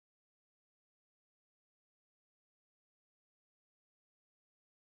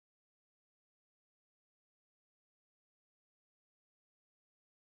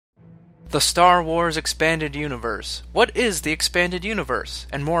The Star Wars Expanded Universe. What is the Expanded Universe?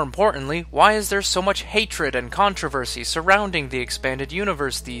 And more importantly, why is there so much hatred and controversy surrounding the Expanded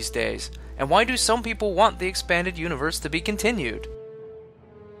Universe these days? And why do some people want the Expanded Universe to be continued?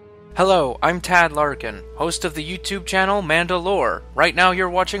 Hello, I'm Tad Larkin, host of the YouTube channel Mandalore. Right now you're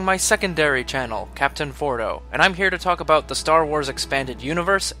watching my secondary channel, Captain Fordo, and I'm here to talk about the Star Wars Expanded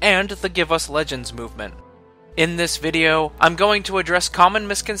Universe and the Give Us Legends movement. In this video, I'm going to address common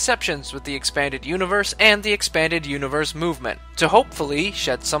misconceptions with the Expanded Universe and the Expanded Universe movement, to hopefully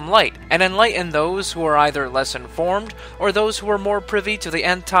shed some light, and enlighten those who are either less informed, or those who are more privy to the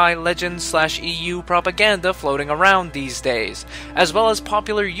anti-Legends/EU propaganda floating around these days, as well as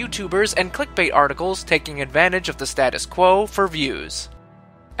popular YouTubers and clickbait articles taking advantage of the status quo for views.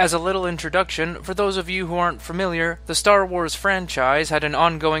 As a little introduction, for those of you who aren't familiar, the Star Wars franchise had an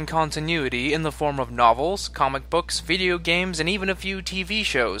ongoing continuity in the form of novels, comic books, video games, and even a few TV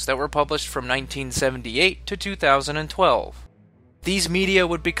shows that were published from 1978 to 2012. These media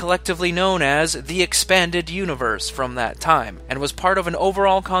would be collectively known as the Expanded Universe from that time, and was part of an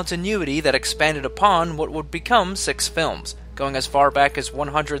overall continuity that expanded upon what would become 6 films, going as far back as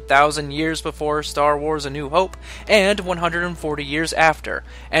 100,000 years before Star Wars A New Hope, and 140 years after,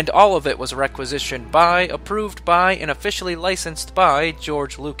 and all of it was requisitioned by, approved by, and officially licensed by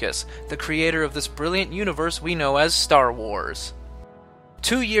George Lucas, the creator of this brilliant universe we know as Star Wars.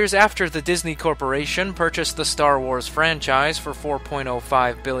 2 years after the Disney Corporation purchased the Star Wars franchise for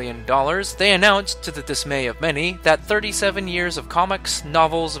 $4.05 billion, they announced, to the dismay of many, that 37 years of comics,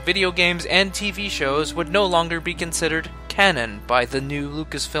 novels, video games, and TV shows would no longer be considered canon by the new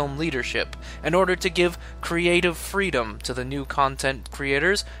Lucasfilm leadership, in order to give creative freedom to the new content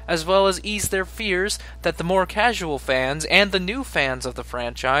creators, as well as ease their fears that the more casual fans and the new fans of the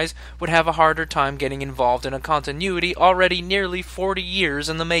franchise would have a harder time getting involved in a continuity already nearly 40 years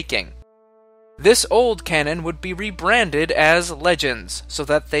in the making. This old canon would be rebranded as Legends, so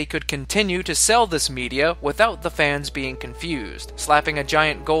that they could continue to sell this media without the fans being confused, slapping a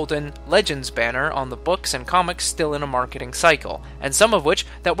giant golden Legends banner on the books and comics still in a marketing cycle, and some of which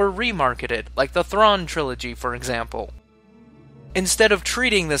that were remarketed, like the Thrawn trilogy for example. Instead of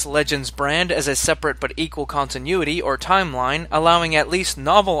treating this Legends brand as a separate but equal continuity or timeline, allowing at least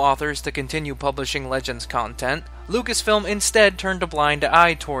novel authors to continue publishing Legends content, Lucasfilm instead turned a blind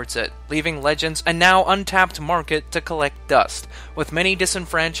eye towards it, leaving Legends a now untapped market to collect dust, with many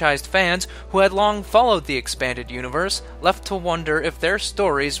disenfranchised fans who had long followed the Expanded Universe left to wonder if their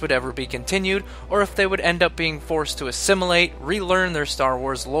stories would ever be continued, or if they would end up being forced to assimilate, relearn their Star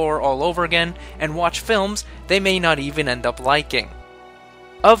Wars lore all over again, and watch films they may not even end up liking.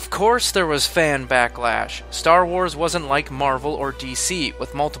 Of course there was fan backlash. Star Wars wasn't like Marvel or DC,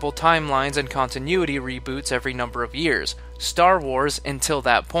 with multiple timelines and continuity reboots every number of years. Star Wars, until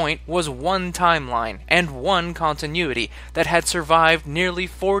that point, was one timeline, and one continuity, that had survived nearly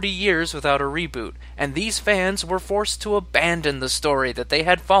 40 years without a reboot, and these fans were forced to abandon the story that they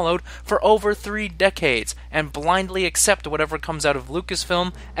had followed for over 3 decades, and blindly accept whatever comes out of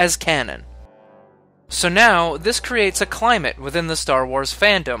Lucasfilm as canon. So now, this creates a climate within the Star Wars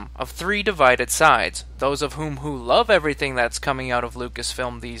fandom of 3 divided sides, those of whom who love everything that's coming out of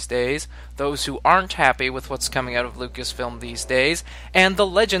Lucasfilm these days, those who aren't happy with what's coming out of Lucasfilm these days, and the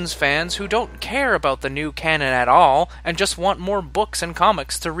Legends fans who don't care about the new canon at all, and just want more books and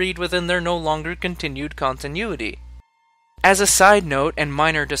comics to read within their no longer continued continuity. As a side note and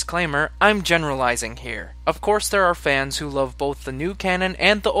minor disclaimer, I'm generalizing here. Of course there are fans who love both the new canon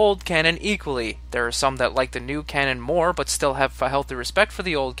and the old canon equally. There are some that like the new canon more but still have a healthy respect for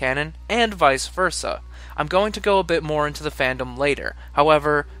the old canon, and vice versa. I'm going to go a bit more into the fandom later,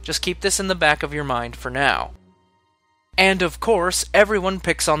 however, just keep this in the back of your mind for now. And of course, everyone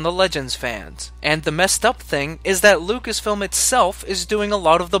picks on the Legends fans. And the messed up thing is that Lucasfilm itself is doing a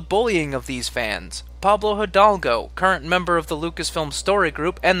lot of the bullying of these fans. Pablo Hidalgo, current member of the Lucasfilm Story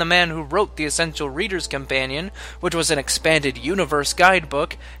Group and the man who wrote the Essential Reader's Companion, which was an expanded universe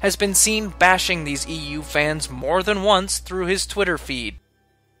guidebook, has been seen bashing these EU fans more than once through his Twitter feed.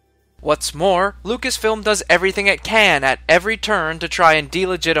 What's more, Lucasfilm does everything it can at every turn to try and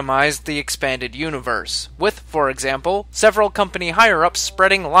delegitimize the Expanded Universe, with, for example, several company higher-ups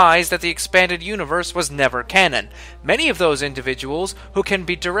spreading lies that the Expanded Universe was never canon, many of those individuals who can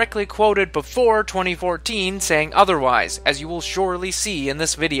be directly quoted before 2014 saying otherwise, as you will surely see in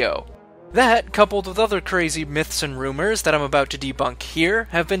this video. That, coupled with other crazy myths and rumors that I'm about to debunk here,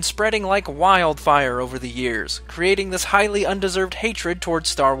 have been spreading like wildfire over the years, creating this highly undeserved hatred towards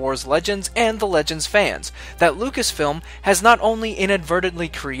Star Wars Legends and the Legends fans, that Lucasfilm has not only inadvertently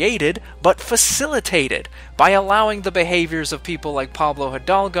created, but facilitated, by allowing the behaviors of people like Pablo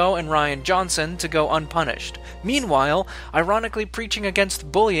Hidalgo and Rian Johnson to go unpunished. Meanwhile, ironically preaching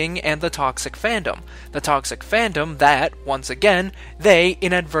against bullying and the toxic fandom that, once again, they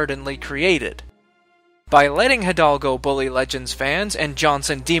inadvertently created. By letting Hidalgo bully Legends fans and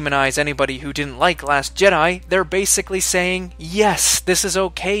Johnson demonize anybody who didn't like Last Jedi, they're basically saying, yes, this is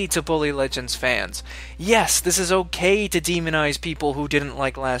okay to bully Legends fans. Yes, this is okay to demonize people who didn't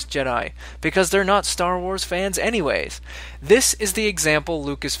like Last Jedi, because they're not Star Wars fans anyways. This is the example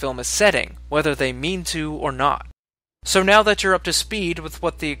Lucasfilm is setting, whether they mean to or not. So now that you're up to speed with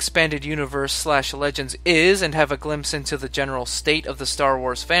what the Expanded Universe / Legends is and have a glimpse into the general state of the Star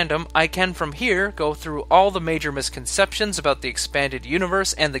Wars fandom, I can from here go through all the major misconceptions about the Expanded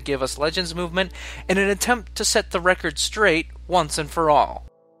Universe and the Give Us Legends movement in an attempt to set the record straight once and for all.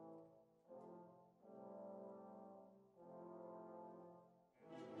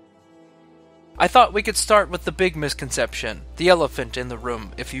 I thought we could start with the big misconception, the elephant in the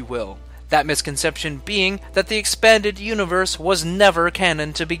room, if you will. That misconception being that the Expanded Universe was never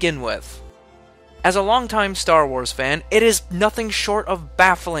canon to begin with. As a longtime Star Wars fan, it is nothing short of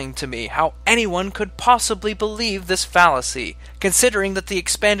baffling to me how anyone could possibly believe this fallacy, considering that the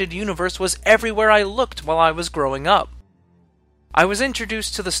Expanded Universe was everywhere I looked while I was growing up. I was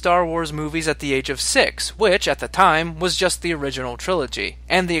introduced to the Star Wars movies at the age of 6, which, at the time, was just the original trilogy,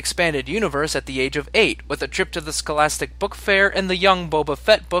 and the Expanded Universe at the age of 8, with a trip to the Scholastic Book Fair and the Young Boba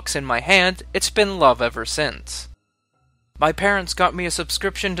Fett books in my hand. It's been love ever since. My parents got me a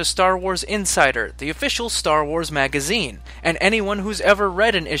subscription to Star Wars Insider, the official Star Wars magazine, and anyone who's ever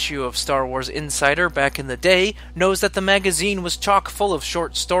read an issue of Star Wars Insider back in the day knows that the magazine was chock full of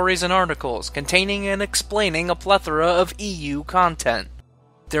short stories and articles containing and explaining a plethora of EU content.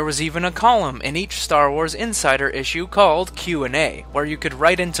 There was even a column in each Star Wars Insider issue called Q&A, where you could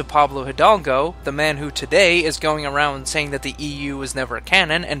write into Pablo Hidalgo, the man who today is going around saying that the EU was never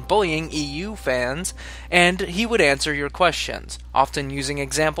canon and bullying EU fans, and he would answer your questions, often using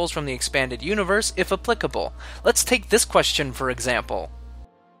examples from the Expanded Universe if applicable. Let's take this question for example.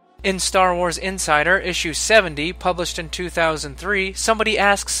 In Star Wars Insider, issue 70, published in 2003, somebody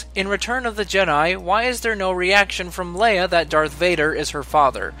asks, in Return of the Jedi, why is there no reaction from Leia that Darth Vader is her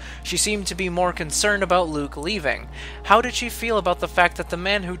father? She seemed to be more concerned about Luke leaving. How did she feel about the fact that the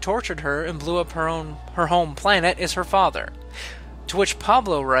man who tortured her and blew up her home planet is her father? To which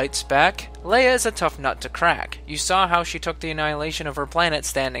Pablo writes back, Leia is a tough nut to crack. You saw how she took the annihilation of her planet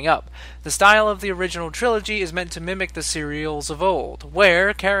standing up. The style of the original trilogy is meant to mimic the serials of old,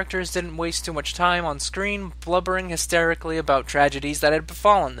 where characters didn't waste too much time on screen blubbering hysterically about tragedies that had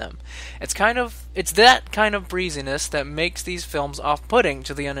befallen them. It's that kind of breeziness that makes these films off-putting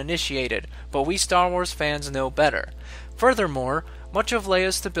to the uninitiated, but we Star Wars fans know better. Furthermore, much of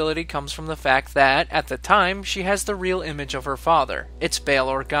Leia's stability comes from the fact that, at the time, she has the real image of her father. It's Bail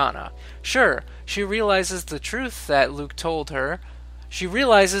Organa. Sure, she realizes the truth that Luke told her,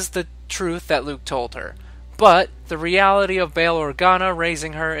 but the reality of Bail Organa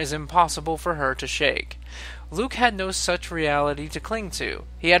raising her is impossible for her to shake. Luke had no such reality to cling to.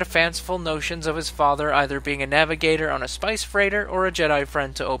 He had fanciful notions of his father either being a navigator on a spice freighter or a Jedi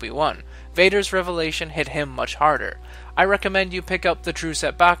friend to Obi-Wan. Vader's revelation hit him much harder. I recommend you pick up The Truce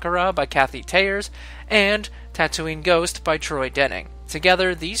at Baccarat by Kathy Tayers and Tatooine Ghost by Troy Denning.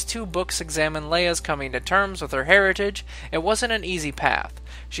 Together, these two books examine Leia's coming to terms with her heritage. It wasn't an easy path.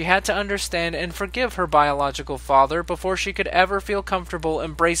 She had to understand and forgive her biological father before she could ever feel comfortable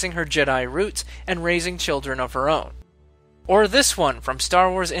embracing her Jedi roots and raising children of her own. Or this one from Star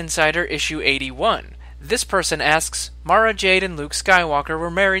Wars Insider issue 81. This person asks, Mara Jade and Luke Skywalker were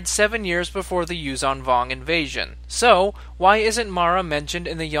married 7 years before the Yuuzhan Vong invasion. So, why isn't Mara mentioned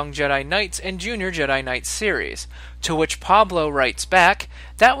in the Young Jedi Knights and Junior Jedi Knights series? To which Pablo writes back,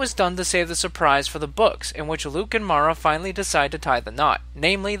 that was done to save the surprise for the books, in which Luke and Mara finally decide to tie the knot,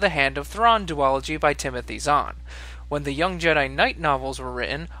 namely the Hand of Thrawn duology by Timothy Zahn. When the Young Jedi Knight novels were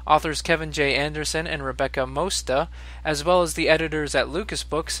written, authors Kevin J. Anderson and Rebecca Mosta, as well as the editors at Lucas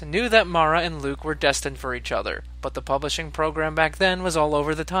Books, knew that Mara and Luke were destined for each other, but the publishing program back then was all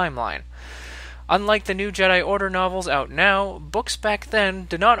over the timeline. Unlike the new Jedi Order novels out now, books back then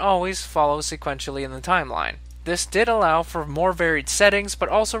did not always follow sequentially in the timeline. This did allow for more varied settings, but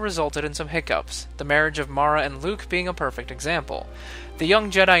also resulted in some hiccups, the marriage of Mara and Luke being a perfect example. The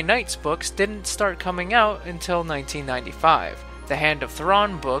Young Jedi Knights books didn't start coming out until 1995. The Hand of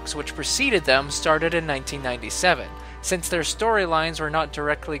Thrawn books, which preceded them, started in 1997. Since their storylines were not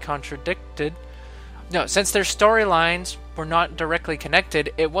directly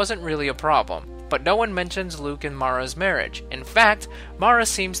connected, it wasn't really a problem. But no one mentions Luke and Mara's marriage. In fact, Mara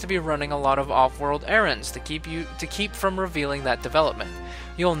seems to be running a lot of off-world errands to keep from revealing that development.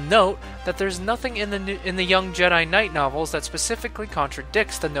 You'll note that there's nothing in the Young Jedi Knight novels that specifically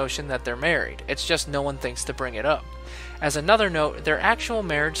contradicts the notion that they're married. It's just no one thinks to bring it up. As another note, their actual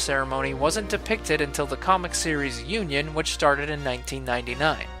marriage ceremony wasn't depicted until the comic series Union, which started in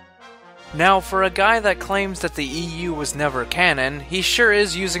 1999. Now, for a guy that claims that the EU was never canon, he sure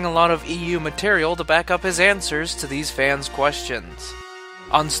is using a lot of EU material to back up his answers to these fans' questions.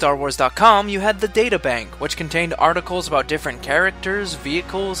 On StarWars.com, you had the Databank, which contained articles about different characters,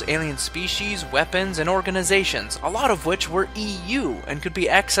 vehicles, alien species, weapons, and organizations, a lot of which were EU and could be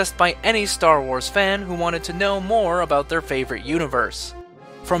accessed by any Star Wars fan who wanted to know more about their favorite universe.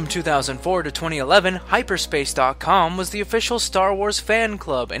 From 2004 to 2011, Hyperspace.com was the official Star Wars fan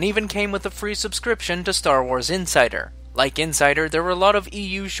club and even came with a free subscription to Star Wars Insider. Like Insider, there were a lot of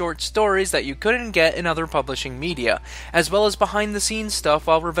EU short stories that you couldn't get in other publishing media, as well as behind-the-scenes stuff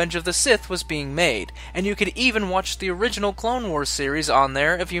while Revenge of the Sith was being made, and you could even watch the original Clone Wars series on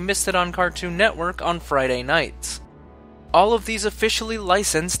there if you missed it on Cartoon Network on Friday nights. All of these officially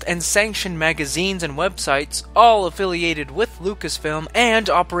licensed and sanctioned magazines and websites, all affiliated with Lucasfilm and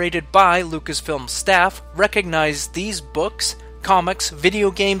operated by Lucasfilm staff, recognize these books, comics, video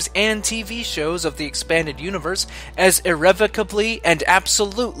games, and TV shows of the expanded universe as irrevocably and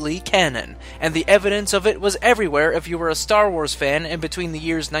absolutely canon, and the evidence of it was everywhere if you were a Star Wars fan in between the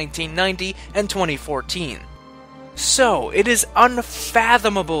years 1990 and 2014. So, it is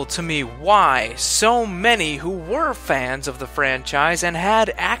unfathomable to me why so many who were fans of the franchise and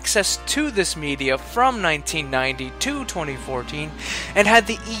had access to this media from 1990 to 2014 and had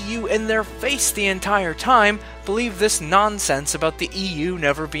the EU in their face the entire time believe this nonsense about the EU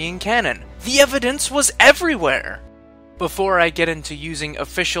never being canon. The evidence was everywhere! Before I get into using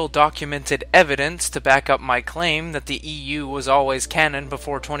official documented evidence to back up my claim that the EU was always canon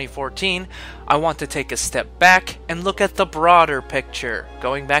before 2014, I want to take a step back and look at the broader picture,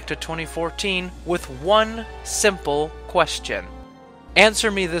 going back to 2014, with one simple question. Answer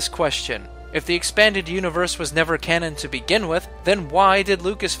me this question. If the expanded universe was never canon to begin with, then why did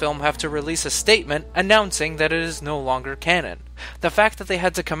Lucasfilm have to release a statement announcing that it is no longer canon? The fact that they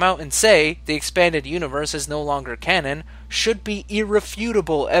had to come out and say the expanded universe is no longer canon should be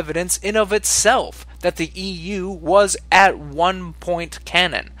irrefutable evidence in of itself that the EU was at one point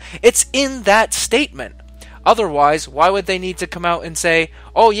canon. It's in that statement. Otherwise, why would they need to come out and say,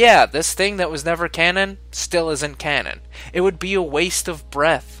 oh yeah, this thing that was never canon still isn't canon? It would be a waste of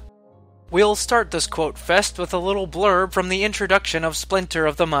breath. We'll start this quote fest with a little blurb from the introduction of Splinter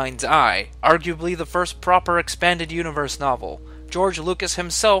of the Mind's Eye, arguably the first proper expanded universe novel. George Lucas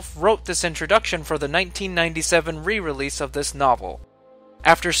himself wrote this introduction for the 1997 re-release of this novel.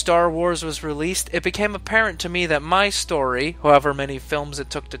 After Star Wars was released, it became apparent to me that my story, however many films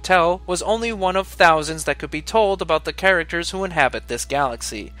it took to tell, was only one of thousands that could be told about the characters who inhabit this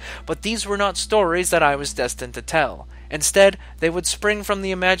galaxy. But these were not stories that I was destined to tell. Instead, they would spring from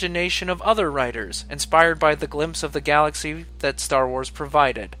the imagination of other writers, inspired by the glimpse of the galaxy that Star Wars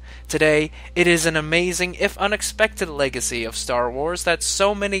provided. Today, it is an amazing, if unexpected, legacy of Star Wars that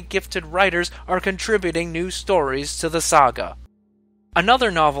so many gifted writers are contributing new stories to the saga.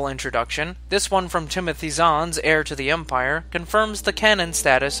 Another novel introduction, this one from Timothy Zahn's Heir to the Empire, confirms the canon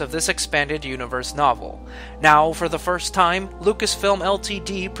status of this expanded universe novel. Now, for the first time, Lucasfilm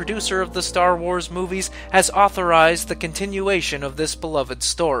Ltd., producer of the Star Wars movies, has authorized the continuation of this beloved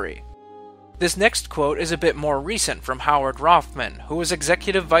story. This next quote is a bit more recent from Howard Rothman, who was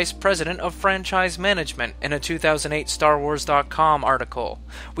Executive Vice President of Franchise Management in a 2008 StarWars.com article.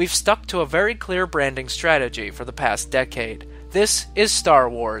 We've stuck to a very clear branding strategy for the past decade. This is Star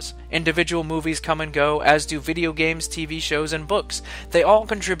Wars. Individual movies come and go, as do video games, TV shows, and books. They all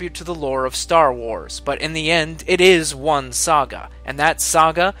contribute to the lore of Star Wars, but in the end, it is one saga, and that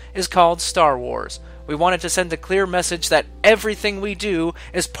saga is called Star Wars. We wanted to send a clear message that everything we do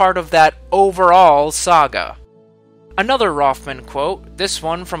is part of that overall saga. Another Rothman quote, this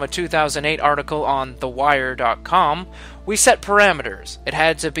one from a 2008 article on TheWire.com, we set parameters. It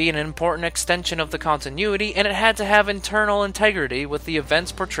had to be an important extension of the continuity, and it had to have internal integrity with the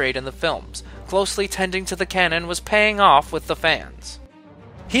events portrayed in the films. Closely tending to the canon was paying off with the fans.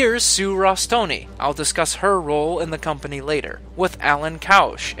 Here's Sue Rostoni. I'll discuss her role in the company later, with Alan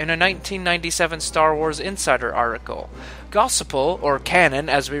Couch in a 1997 Star Wars Insider article. Gospel, or canon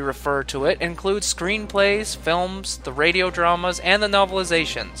as we refer to it, includes screenplays, films, the radio dramas, and the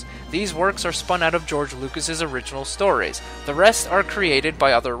novelizations. These works are spun out of George Lucas's original stories. The rest are created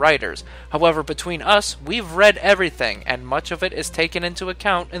by other writers. However, between us, we've read everything, and much of it is taken into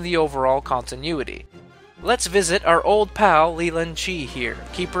account in the overall continuity. Let's visit our old pal Leland Chee here,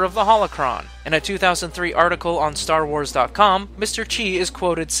 keeper of the Holocron. In a 2003 article on StarWars.com, Mr. Chee is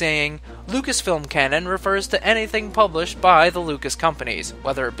quoted saying, "Lucasfilm canon refers to anything published by the Lucas companies,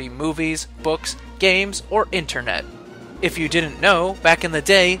 whether it be movies, books, games, or internet." If you didn't know, back in the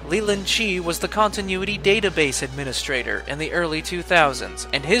day, Leland Chee was the continuity database administrator in the early 2000s,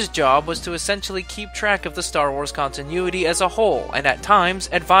 and his job was to essentially keep track of the Star Wars continuity as a whole, and at times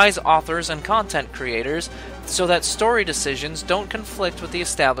advise authors and content creators so that story decisions don't conflict with the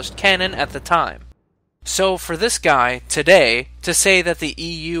established canon at the time. So for this guy, today, to say that the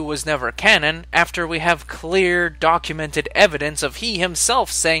EU was never canon, after we have clear, documented evidence of he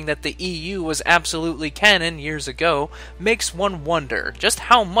himself saying that the EU was absolutely canon years ago, makes one wonder just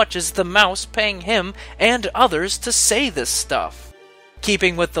how much is the mouse paying him and others to say this stuff.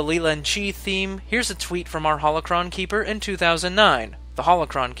 Keeping with the Leland Chee theme, here's a tweet from our Holocron Keeper in 2009. The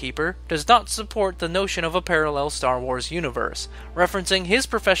Holocron Keeper does not support the notion of a parallel Star Wars universe, referencing his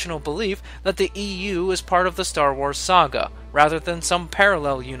professional belief that the EU is part of the Star Wars saga, rather than some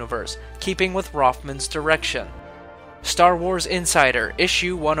parallel universe, keeping with Rothman's direction. Star Wars Insider,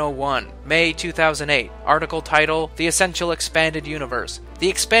 Issue 101, May 2008, article title, The Essential Expanded Universe. The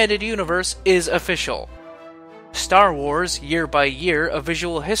Expanded Universe is official. Star Wars, Year by Year, a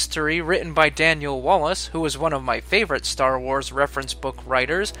visual history written by Daniel Wallace, who was one of my favorite Star Wars reference book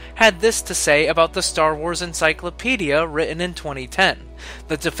writers, had this to say about the Star Wars Encyclopedia written in 2010.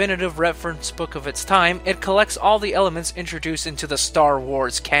 The definitive reference book of its time, it collects all the elements introduced into the Star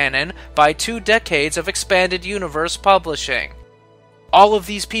Wars canon by 2 decades of expanded universe publishing. All of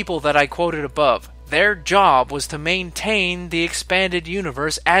these people that I quoted above, their job was to maintain the expanded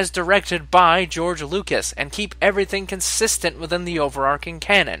universe as directed by George Lucas and keep everything consistent within the overarching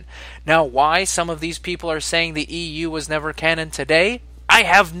canon. Now, why some of these people are saying the EU was never canon today? I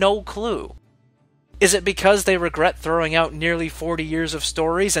have no clue. Is it because they regret throwing out nearly 40 years of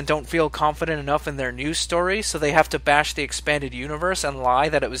stories and don't feel confident enough in their new story, so they have to bash the expanded universe and lie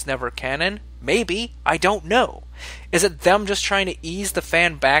that it was never canon? Maybe. I don't know. Is it them just trying to ease the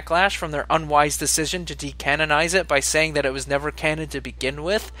fan backlash from their unwise decision to decanonize it by saying that it was never canon to begin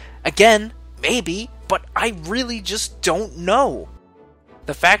with? Again, maybe, but I really just don't know.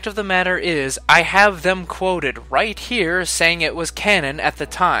 The fact of the matter is, I have them quoted right here saying it was canon at the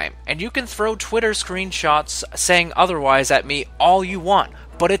time, and you can throw Twitter screenshots saying otherwise at me all you want,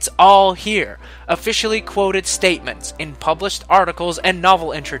 but it's all here. Officially quoted statements in published articles and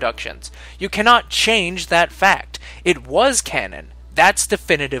novel introductions. You cannot change that fact. It was canon. That's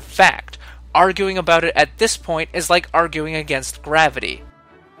definitive fact. Arguing about it at this point is like arguing against gravity.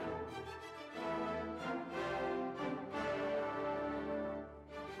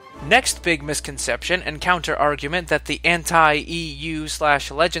 Next big misconception and counter-argument that the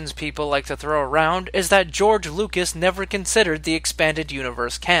anti-EU/Legends people like to throw around is that George Lucas never considered the expanded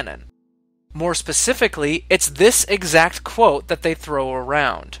universe canon. More specifically, it's this exact quote that they throw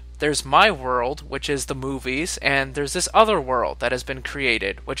around. There's my world, which is the movies, and there's this other world that has been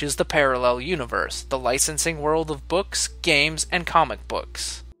created, which is the parallel universe, the licensing world of books, games, and comic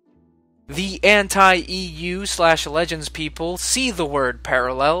books. The anti-EU/Legends people see the word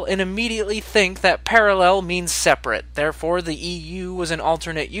parallel and immediately think that parallel means separate, therefore the EU was an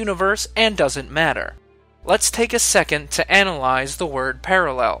alternate universe and doesn't matter. Let's take a second to analyze the word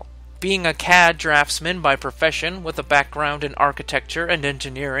parallel. Being a CAD draftsman by profession with a background in architecture and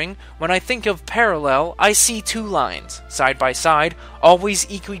engineering, when I think of parallel, I see 2 lines, side by side, always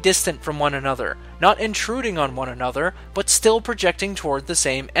equidistant from one another, not intruding on one another, but still projecting toward the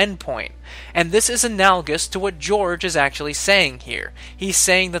same endpoint. And this is analogous to what George is actually saying here. He's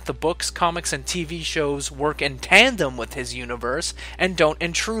saying that the books, comics, and TV shows work in tandem with his universe and don't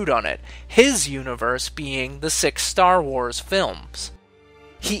intrude on it, his universe being the 6 Star Wars films.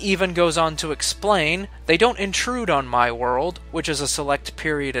 He even goes on to explain, they don't intrude on my world, which is a select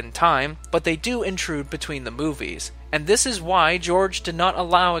period in time, but they do intrude between the movies. And this is why George did not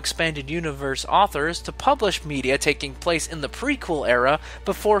allow expanded universe authors to publish media taking place in the prequel era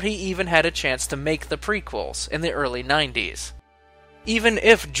before he even had a chance to make the prequels in the early 90s. Even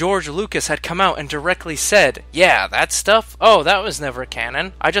if George Lucas had come out and directly said, yeah, that stuff? Oh, that was never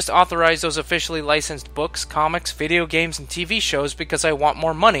canon. I just authorized those officially licensed books, comics, video games, and TV shows because I want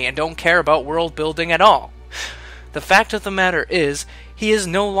more money and don't care about world building at all. The fact of the matter is, he is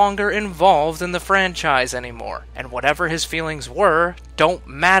no longer involved in the franchise anymore, and whatever his feelings were, don't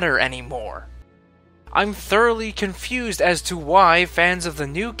matter anymore. I'm thoroughly confused as to why fans of the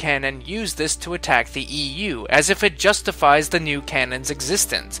new canon use this to attack the EU, as if it justifies the new canon's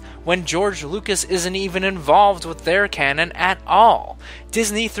existence, when George Lucas isn't even involved with their canon at all.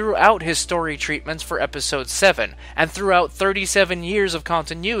 Disney threw out his story treatments for Episode 7, and threw out 37 years of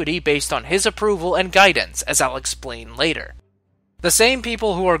continuity based on his approval and guidance, as I'll explain later. The same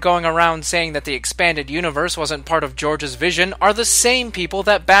people who are going around saying that the expanded universe wasn't part of George's vision are the same people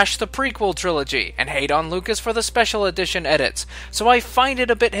that bash the prequel trilogy and hate on Lucas for the special edition edits, so I find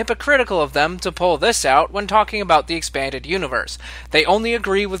it a bit hypocritical of them to pull this out when talking about the expanded universe. They only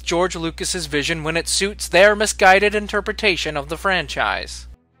agree with George Lucas's vision when it suits their misguided interpretation of the franchise.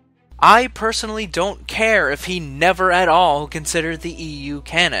 I personally don't care if he never at all considered the EU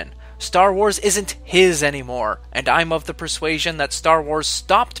canon. Star Wars isn't his anymore, and I'm of the persuasion that Star Wars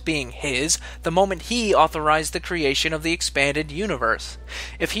stopped being his the moment he authorized the creation of the expanded universe.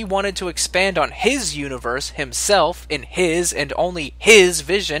 If he wanted to expand on his universe himself, in his and only his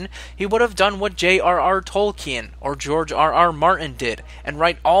vision, he would have done what J.R.R. Tolkien or George R.R. Martin did, and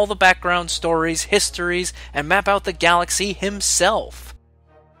write all the background stories, histories, and map out the galaxy himself.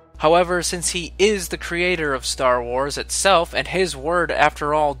 However, since he is the creator of Star Wars itself, and his word,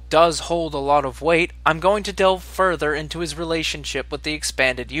 after all, does hold a lot of weight, I'm going to delve further into his relationship with the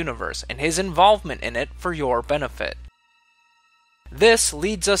expanded universe, and his involvement in it for your benefit. This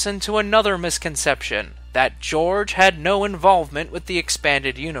leads us into another misconception, that George had no involvement with the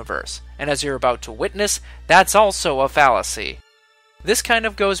expanded universe, and as you're about to witness, that's also a fallacy. This kind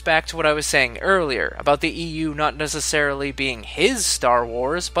of goes back to what I was saying earlier, about the EU not necessarily being his Star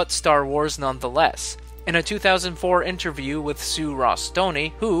Wars, but Star Wars nonetheless. In a 2004 interview with Sue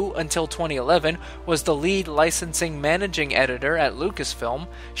Ross-Stoney, who, until 2011, was the lead licensing managing editor at Lucasfilm,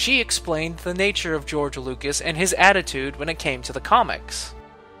 she explained the nature of George Lucas and his attitude when it came to the comics.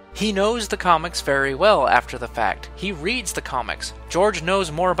 He knows the comics very well after the fact. He reads the comics. George knows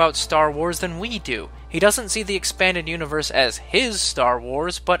more about Star Wars than we do. He doesn't see the expanded universe as his Star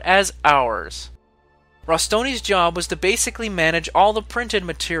Wars, but as ours. Ross-Stoney's job was to basically manage all the printed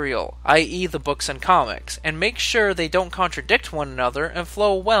material, i.e. the books and comics, and make sure they don't contradict one another and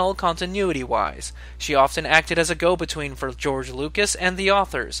flow well continuity-wise. She often acted as a go-between for George Lucas and the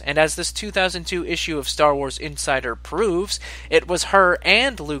authors, and as this 2002 issue of Star Wars Insider proves, it was her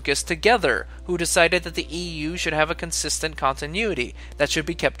and Lucas together who decided that the EU should have a consistent continuity that should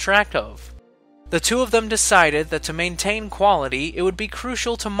be kept track of. The two of them decided that to maintain quality, it would be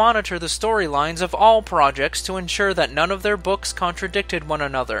crucial to monitor the storylines of all projects to ensure that none of their books contradicted one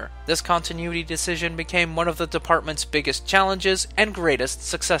another. This continuity decision became one of the department's biggest challenges and greatest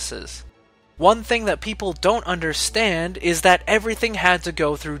successes. One thing that people don't understand is that everything had to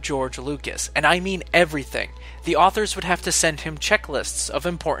go through George Lucas, and I mean everything. The authors would have to send him checklists of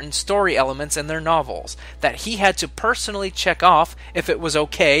important story elements in their novels that he had to personally check off if it was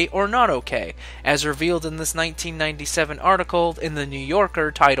okay or not okay, as revealed in this 1997 article in The New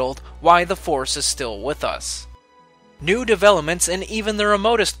Yorker titled, "Why the Force is Still With Us." New developments in even the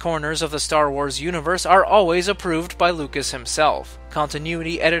remotest corners of the Star Wars universe are always approved by Lucas himself.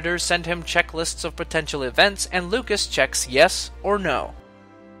 Continuity editors send him checklists of potential events, and Lucas checks yes or no.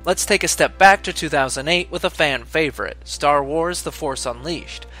 Let's take a step back to 2008 with a fan favorite, Star Wars: The Force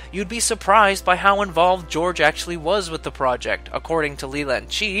Unleashed. You'd be surprised by how involved George actually was with the project. According to Leland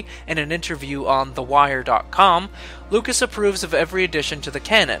Chee, in an interview on TheWire.com, Lucas approves of every addition to the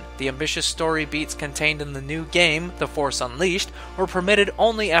canon. The ambitious story beats contained in the new game, The Force Unleashed, were permitted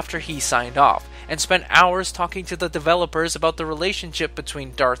only after he signed off, and spent hours talking to the developers about the relationship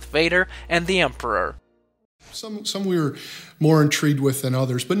between Darth Vader and the Emperor. Some we were more intrigued with than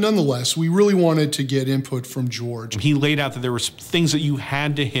others, but nonetheless, we really wanted to get input from George. He laid out that there were things that you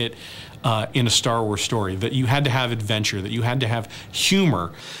had to hit in a Star Wars story, that you had to have adventure, that you had to have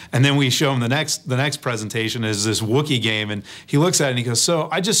humor. And then we show him the next presentation is this Wookiee game, and he looks at it and he goes, "So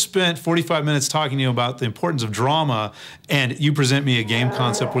I just spent 45 minutes talking to you about the importance of drama, and you present me a game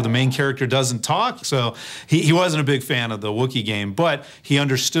concept where the main character doesn't talk?" So he wasn't a big fan of the Wookiee game, but he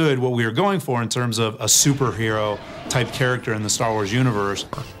understood what we were going for in terms of a superhero type character in the Star Wars universe.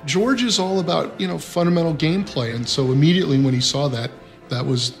 George is all about, fundamental gameplay, and so immediately when he saw that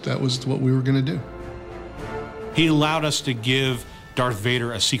was what we were going to do. He allowed us to give Darth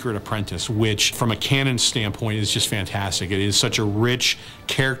Vader, A Secret Apprentice, which from a canon standpoint is just fantastic. It is such a rich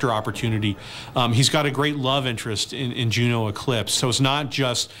character opportunity. He's got a great love interest in Juno Eclipse, so it's not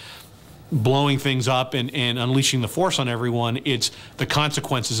just blowing things up and unleashing the Force on everyone, it's the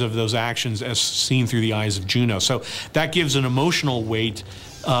consequences of those actions as seen through the eyes of Juno. So that gives an emotional weight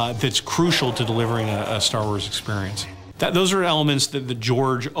that's crucial to delivering a Star Wars experience. Those are elements that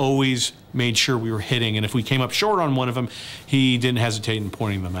George always made sure we were hitting, and if we came up short on one of them, he didn't hesitate in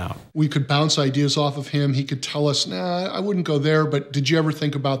pointing them out. We could bounce ideas off of him. He could tell us, nah, I wouldn't go there, but did you ever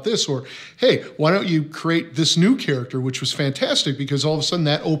think about this? Or, hey, why don't you create this new character, which was fantastic, because all of a sudden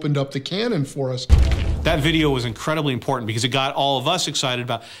that opened up the canon for us. That video was incredibly important because it got all of us excited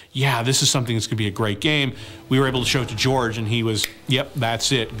about, yeah, this is something that's going to be a great game. We were able to show it to George, and he was, yep,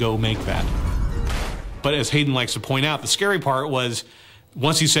 that's it, go make that. But as Hayden likes to point out, the scary part was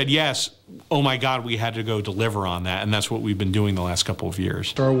once he said yes, oh my God, we had to go deliver on that, and that's what we've been doing the last couple of years.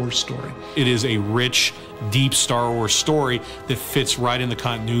 Star Wars story. It is a rich, deep Star Wars story that fits right in the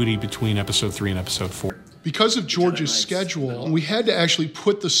continuity between Episode 3 and Episode 4. Because of George's schedule, we had to actually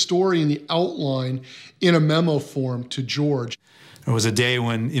put the story and the outline in a memo form to George. It was a day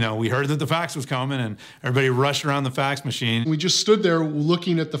when, we heard that the fax was coming and everybody rushed around the fax machine. We just stood there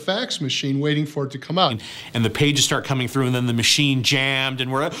looking at the fax machine, waiting for it to come out. And the pages start coming through, and then the machine jammed,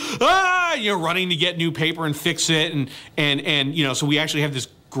 and we're, running to get new paper and fix it. And so we actually have this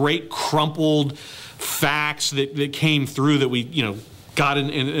great crumpled fax that came through that we, got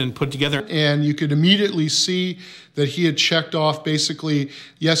and put together. And you could immediately see that he had checked off basically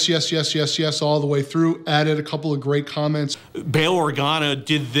yes, yes, yes, yes, yes, all the way through, added a couple of great comments. Bail Organa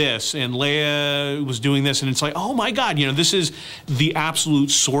did this, and Leia was doing this, and it's like, oh my God, this is the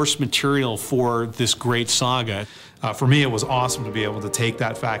absolute source material for this great saga. For me, it was awesome to be able to take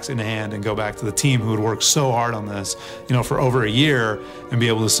that fax in hand and go back to the team who had worked so hard on this, for over a year, and be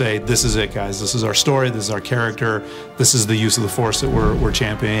able to say, this is it, guys. This is our story. This is our character. This is the use of the Force that we're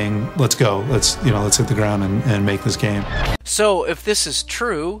championing. Let's go. Let's hit the ground and make this game. So, if this is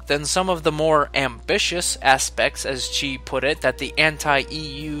true, then some of the more ambitious aspects, as Chi put it, that the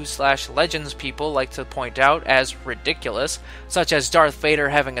anti-EU/Legends people like to point out as ridiculous, such as Darth Vader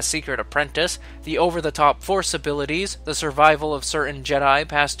having a secret apprentice, the over-the-top Force abilities, the survival of certain Jedi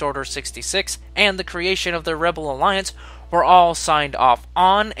past Order 66, and the creation of the Rebel Alliance, were all signed off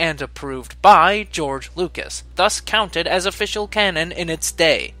on and approved by George Lucas, thus counted as official canon in its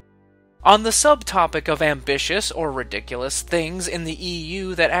day. On the subtopic of ambitious or ridiculous things in the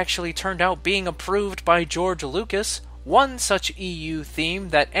EU that actually turned out being approved by George Lucas, one such EU theme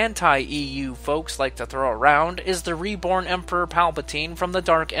that anti-EU folks like to throw around is the reborn Emperor Palpatine from the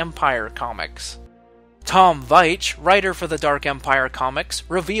Dark Empire comics. Tom Veitch, writer for the Dark Empire comics,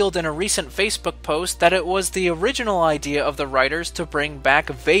 revealed in a recent Facebook post that it was the original idea of the writers to bring back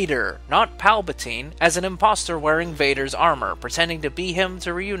Vader, not Palpatine, as an imposter wearing Vader's armor, pretending to be him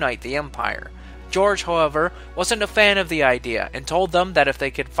to reunite the Empire. George, however, wasn't a fan of the idea, and told them that if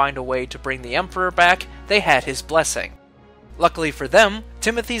they could find a way to bring the Emperor back, they had his blessing. Luckily for them,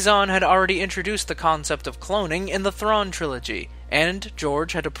 Timothy Zahn had already introduced the concept of cloning in the Thrawn trilogy, and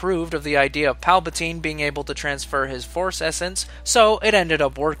George had approved of the idea of Palpatine being able to transfer his Force essence, so it ended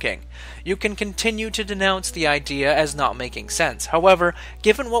up working. You can continue to denounce the idea as not making sense. However,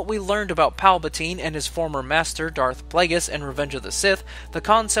 given what we learned about Palpatine and his former master Darth Plagueis in Revenge of the Sith, the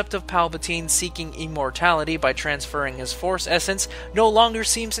concept of Palpatine seeking immortality by transferring his Force essence no longer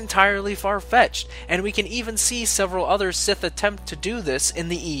seems entirely far-fetched, and we can even see several other Sith attempt to do this in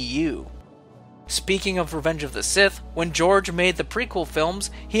the EU. Speaking of Revenge of the Sith, when George made the prequel films,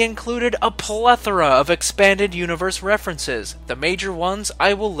 he included a plethora of expanded universe references. The major ones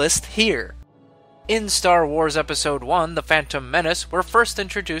I will list here. In Star Wars Episode 1, The Phantom Menace, we're first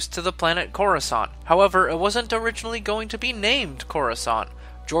introduced to the planet Coruscant. However, it wasn't originally going to be named Coruscant.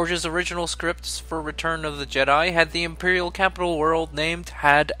 George's original scripts for Return of the Jedi had the Imperial capital world named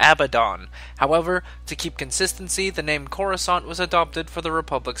Had Abaddon. However, to keep consistency, the name Coruscant was adopted for the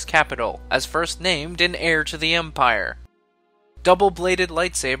Republic's capital, as first named in Heir to the Empire. Double-bladed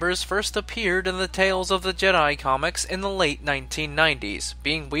lightsabers first appeared in the Tales of the Jedi comics in the late 1990s,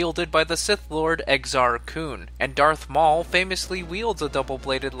 being wielded by the Sith Lord Exar Kun, and Darth Maul famously wields a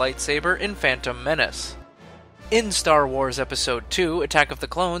double-bladed lightsaber in Phantom Menace. In Star Wars Episode 2, Attack of the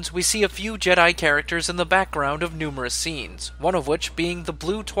Clones, we see a few Jedi characters in the background of numerous scenes, one of which being the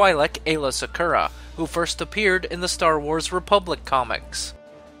blue Twi'lek Aayla Secura, who first appeared in the Star Wars Republic comics.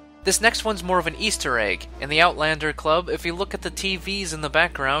 This next one's more of an Easter egg. In the Outlander Club, if you look at the TVs in the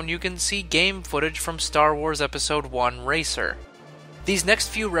background, you can see game footage from Star Wars Episode 1 Racer. These next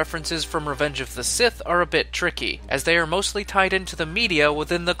few references from Revenge of the Sith are a bit tricky, as they are mostly tied into the media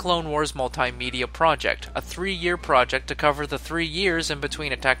within the Clone Wars Multimedia Project, a 3-year project to cover the 3 years in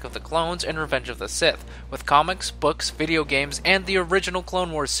between Attack of the Clones and Revenge of the Sith, with comics, books, video games, and the original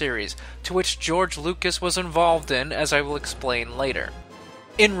Clone Wars series, to which George Lucas was involved in, as I will explain later.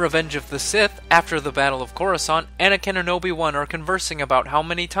 In Revenge of the Sith, after the Battle of Coruscant, Anakin and Obi-Wan are conversing about how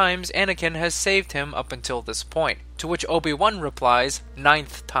many times Anakin has saved him up until this point, to which Obi-Wan replies,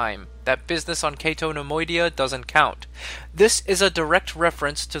 9th time. That business on Cato Nemoidia doesn't count. This is a direct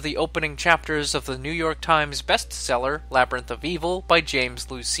reference to the opening chapters of the New York Times bestseller, Labyrinth of Evil, by James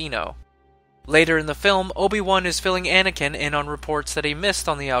Luceno. Later in the film, Obi-Wan is filling Anakin in on reports that he missed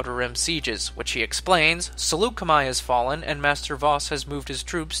on the Outer Rim sieges, which he explains, Seleucami has fallen and Master Voss has moved his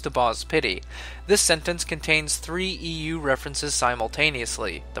troops to Boz Pity. This sentence contains 3 EU references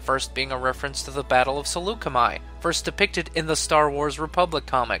simultaneously, the first being a reference to the Battle of Seleucami, first depicted in the Star Wars Republic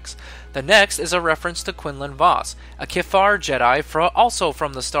comics. The next is a reference to Quinlan Voss, a Kifar Jedi also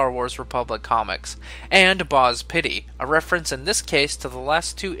from the Star Wars Republic comics, and Boz Pity, a reference in this case to the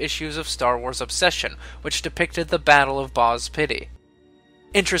last 2 issues of Star Wars Obsession, which depicted the Battle of Boz Pity.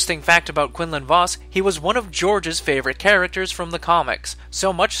 Interesting fact about Quinlan Voss, he was one of George's favorite characters from the comics,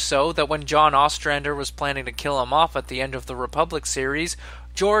 so much so that when John Ostrander was planning to kill him off at the end of the Republic series,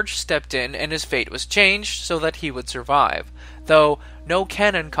 George stepped in and his fate was changed so that he would survive. Though, no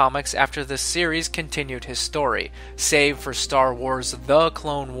canon comics after this series continued his story, save for Star Wars The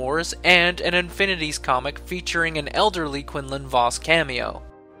Clone Wars and an Infinities comic featuring an elderly Quinlan Voss cameo.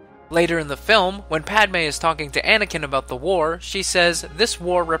 Later in the film, when Padme is talking to Anakin about the war, she says, "This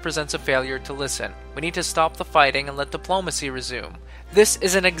war represents a failure to listen. We need to stop the fighting and let diplomacy resume." This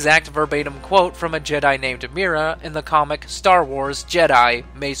is an exact verbatim quote from a Jedi named Mira in the comic Star Wars Jedi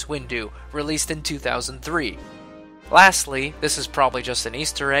Mace Windu, released in 2003. Lastly, this is probably just an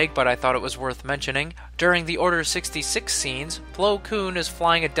Easter egg, but I thought it was worth mentioning. During the Order 66 scenes, Plo Koon is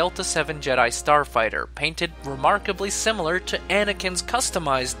flying a Delta 7 Jedi starfighter, painted remarkably similar to Anakin's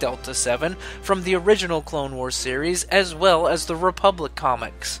customized Delta 7 from the original Clone Wars series, as well as the Republic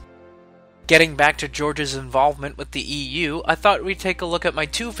comics. Getting back to George's involvement with the EU, I thought we'd take a look at my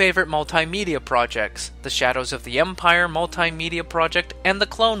 2 favorite multimedia projects, the Shadows of the Empire Multimedia Project and the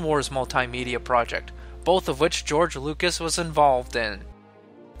Clone Wars Multimedia Project, both of which George Lucas was involved in.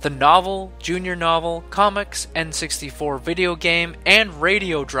 The novel, junior novel, comics, N64 video game, and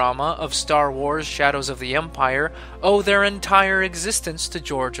radio drama of Star Wars Shadows of the Empire owe their entire existence to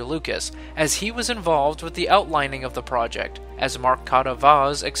George Lucas, as he was involved with the outlining of the project, as Mark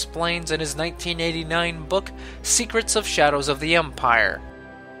Vaz explains in his 1989 book, Secrets of Shadows of the Empire.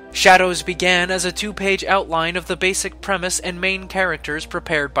 Shadows began as a 2-page outline of the basic premise and main characters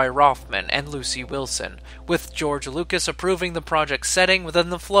prepared by Rothman and Lucy Wilson, with George Lucas approving the project's setting within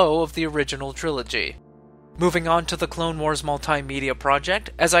the flow of the original trilogy. Moving on to the Clone Wars Multimedia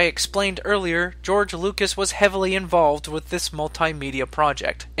Project, as I explained earlier, George Lucas was heavily involved with this multimedia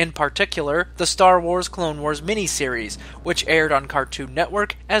project, in particular, the Star Wars Clone Wars miniseries, which aired on Cartoon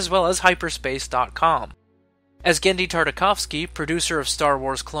Network as well as Hyperspace.com. As Genndy Tartakovsky, producer of Star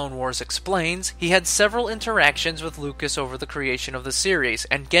Wars Clone Wars, explains, he had several interactions with Lucas over the creation of the series,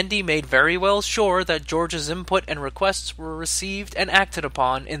 and Genndy made very well sure that George's input and requests were received and acted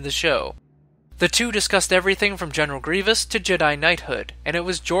upon in the show. The two discussed everything from General Grievous to Jedi Knighthood, and it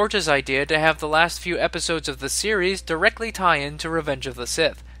was George's idea to have the last few episodes of the series directly tie into Revenge of the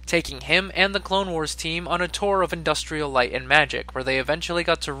Sith, taking him and the Clone Wars team on a tour of Industrial Light and Magic, where they eventually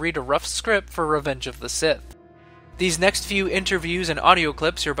got to read a rough script for Revenge of the Sith. These next few interviews and audio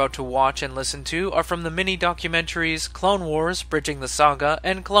clips you're about to watch and listen to are from the mini-documentaries Clone Wars Bridging the Saga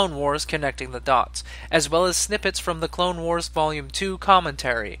and Clone Wars Connecting the Dots, as well as snippets from the Clone Wars Volume 2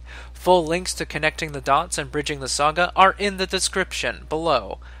 commentary. Full links to Connecting the Dots and Bridging the Saga are in the description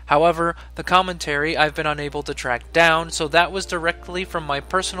below. However, the commentary I've been unable to track down, so that was directly from my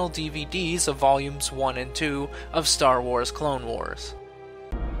personal DVDs of Volumes 1 and 2 of Star Wars Clone Wars.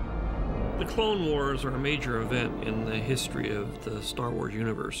 The Clone Wars are a major event in the history of the Star Wars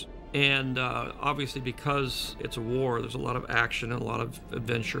universe. And obviously because it's a war, there's a lot of action and a lot of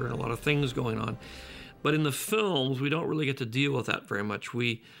adventure and a lot of things going on. But in the films, we don't really get to deal with that very much.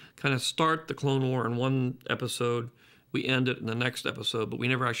 We kind of start the Clone War in one episode, we end it in the next episode, but we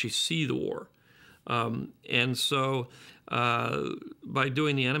never actually see the war. And so by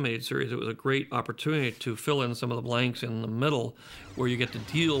doing the animated series, it was a great opportunity to fill in some of the blanks in the middle where you get to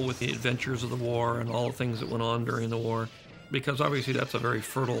deal with the adventures of the war and all the things that went on during the war, because obviously that's a very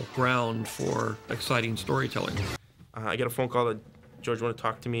fertile ground for exciting storytelling. I got a phone call that George wanted to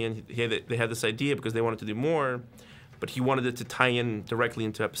talk to me, and they had this idea because they wanted to do more. but he wanted it to tie in directly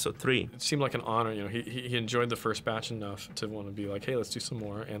into episode 3. It seemed like an honor. You know, he enjoyed the first batch enough to want to be like, hey, let's do some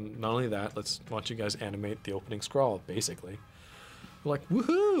more. And not only that, why don't you guys animate the opening scroll, basically. We're like,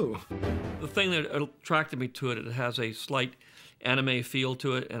 woohoo! The thing that attracted me to it, it has a slight anime feel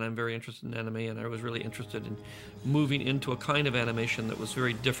to it, and I'm very interested in anime, and I was really interested in moving into a kind of animation that was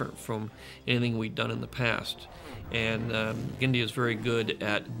very different from anything we'd done in the past. And India is very good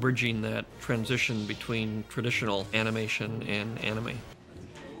at bridging that transition between traditional animation and anime.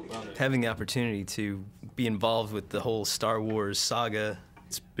 Having the opportunity to be involved with the whole Star Wars saga,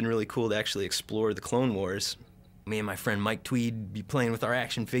 it's been really cool to actually explore the Clone Wars. Me and my friend Mike Tweed be playing with our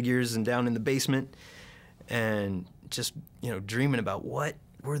action figures and down in the basement and just, you know, dreaming about what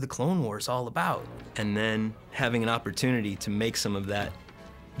were the Clone Wars all about. And then having an opportunity to make some of that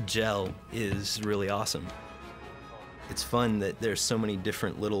gel is really awesome. It's fun that there's so many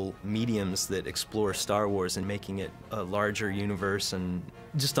different little mediums that explore Star Wars and making it a larger universe, and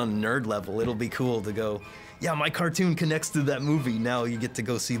just on a nerd level, it'll be cool to go, yeah, my cartoon connects to that movie. Now you get to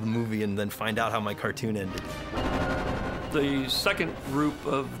go see the movie and then find out how my cartoon ended. The second group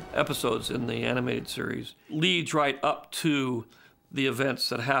of episodes in the animated series leads right up to the events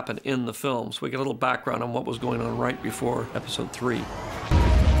that happen in the film. So we get a little background on what was going on right before episode 3.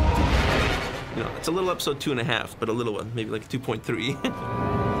 You know, it's a little episode 2.5, but a little one, maybe like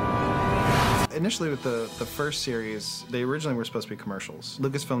 2.3. Initially with the first series, they originally were supposed to be commercials.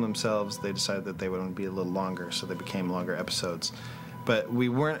 Lucasfilm themselves, they decided that they would be a little longer, so they became longer episodes. But we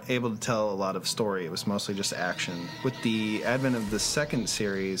weren't able to tell a lot of story. It was mostly just action. With the advent of the second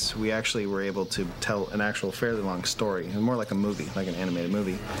series, we actually were able to tell an actual fairly long story, and more like a movie, like an animated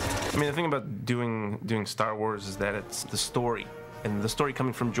movie. I mean, the thing about doing Star Wars is that it's the story. And the story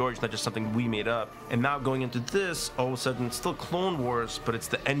coming from George, not just something we made up. And now going into this, all of a sudden, it's still Clone Wars, but it's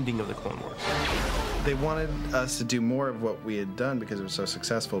the ending of the Clone Wars. They wanted us to do more of what we had done because it was so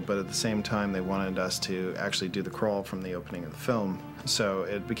successful, but at the same time, they wanted us to actually do the crawl from the opening of the film. So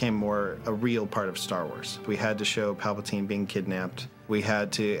it became more a real part of Star Wars. We had to show Palpatine being kidnapped. We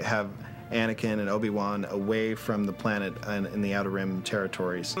had to have Anakin and Obi-Wan away from the planet and in the Outer Rim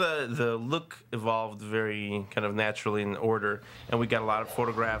territories. The look evolved very kind of naturally in order, and we got a lot of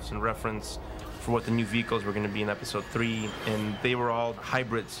photographs and reference for what the new vehicles were going to be in episode 3, and they were all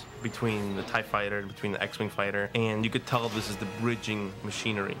hybrids between the TIE fighter and between the X-Wing fighter, and you could tell this is the bridging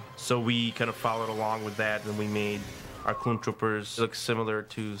machinery. So we kind of followed along with that, and we made our clone troopers look similar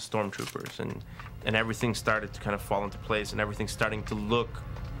to stormtroopers, and everything started to kind of fall into place, and everything's starting to look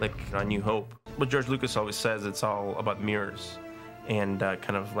like A New Hope. What George Lucas always says, it's all about mirrors and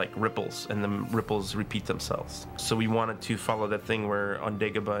kind of like ripples, and the ripples repeat themselves. So we wanted to follow that thing where on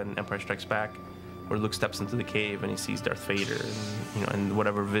Dagobah in Empire Strikes Back, where Luke steps into the cave and he sees Darth Vader, and, you know, and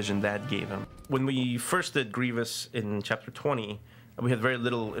whatever vision that gave him. When we first did Grievous in Chapter 20, we had very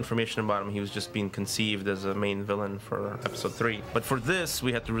little information about him. He was just being conceived as a main villain for episode 3. But for this,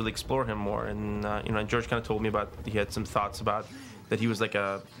 we had to really explore him more. And you know, George kind of told me about, he had some thoughts about that he was like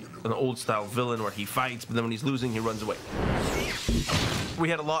an old-style villain where he fights, but then when he's losing, he runs away. We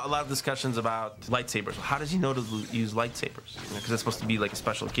had a lot of discussions about lightsabers. How does he know to use lightsabers? Because it's supposed to be like a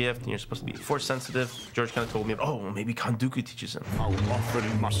special gift, and you're supposed to be force-sensitive. George kind of told me, oh, maybe Count Dooku teaches him. How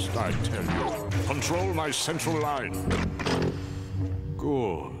often must I tell you? Control my central line.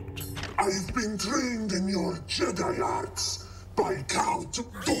 Good. I've been trained in your Jedi arts by Count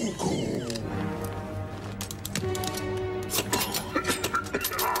Dooku.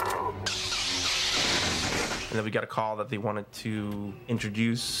 And then we got a call that they wanted to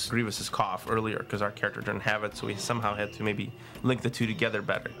introduce Grievous's cough earlier because our character didn't have it, so we somehow had to maybe link the two together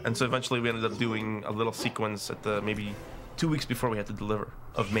better. And so eventually we ended up doing a little sequence at the maybe 2 weeks before we had to deliver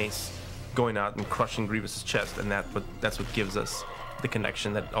of Mace going out and crushing Grievous's chest, and that's what gives us the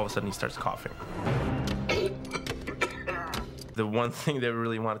connection that all of a sudden he starts coughing. The one thing that we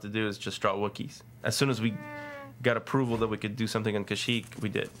really wanted to do is just draw Wookiees. As soon as we got approval that we could do something on Kashyyyk, we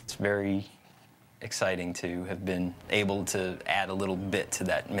did. It's very exciting to have been able to add a little bit to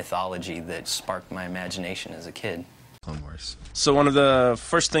that mythology that sparked my imagination as a kid. Clone Wars. So one of the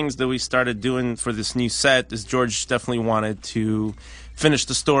first things that we started doing for this new set is George definitely wanted to finish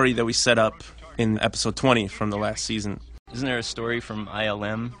the story that we set up in episode 20 from the last season. Isn't there a story from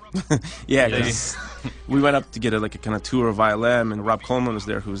ILM? Yeah, because we went up to get a kind of tour of ILM, and Rob Coleman was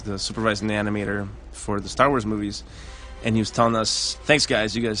there, who's the supervising animator for the Star Wars movies, and he was telling us, "Thanks,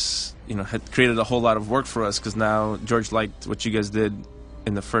 guys. You guys, had created a whole lot of work for us because now George liked what you guys did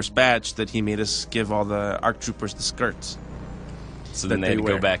in the first batch. That he made us give all the ARC troopers the skirts." So then they had to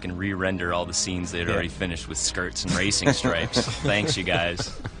go back and re-render all the scenes they'd already finished with skirts and racing stripes. Thanks, you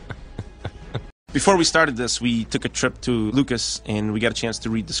guys. Before we started this, we took a trip to Lucas, and we got a chance to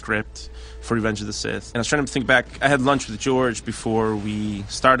read the script for Revenge of the Sith. And I was trying to think back. I had lunch with George before we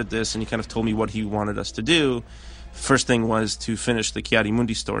started this, and he kind of told me what he wanted us to do. First thing was to finish the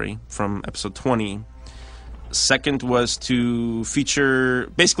Ki-Adi-Mundi story from episode 20. Second was to feature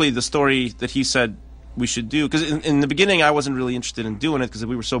basically the story that he said we should do. Because in the beginning, I wasn't really interested in doing it because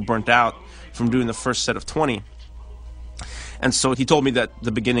we were so burnt out from doing the first set of 20. And so he told me that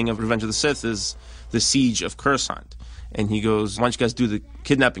the beginning of Revenge of the Sith is the siege of Coruscant. And he goes, why don't you guys do the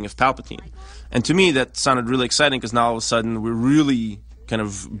kidnapping of Palpatine? And to me, that sounded really exciting because now all of a sudden we're really kind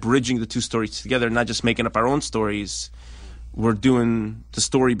of bridging the two stories together, not just making up our own stories. We're doing the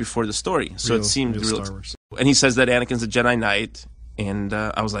story before the story. So it seemed real. Star Wars. And he says that Anakin's a Jedi Knight. And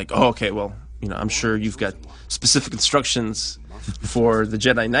I was like, oh, okay, well, I'm sure you've got specific instructions for the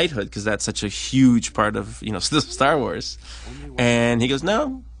Jedi Knighthood because that's such a huge part of, Star Wars. And he goes,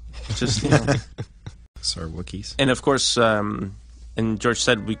 no, just, Sorry, Wookiees. And of course, and George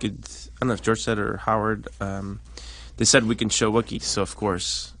said we could, I don't know if George said or Howard, they said we can show Wookiees. So of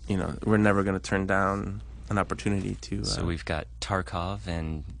course, we're never going to turn down an opportunity to... So we've got Tarkov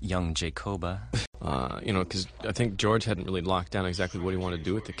and young Jacoba. Because I think George hadn't really locked down exactly what he wanted to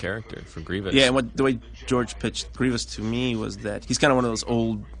do with the character for Grievous. Yeah, and the way George pitched Grievous to me was that he's kind of one of those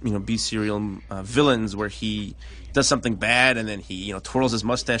old, B-serial villains where he does something bad and then he, twirls his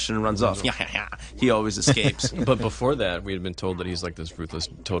mustache and runs off. He always escapes. But before that, we had been told that he's like this ruthless,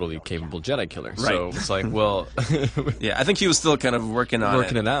 totally capable Jedi killer. Right. So it's like, well... Yeah, I think he was still kind of working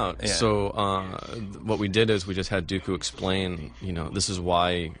it out. Yeah. So what we did is we just had Dooku explain, this is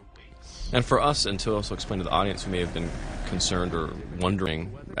why... And for us, and to also explain to the audience who may have been concerned or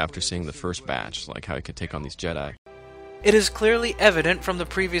wondering after seeing the first batch, like how he could take on these Jedi. It is clearly evident from the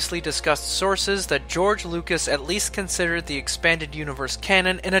previously discussed sources that George Lucas at least considered the expanded universe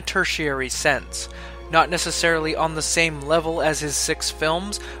canon in a tertiary sense. Not necessarily on the same level as his 6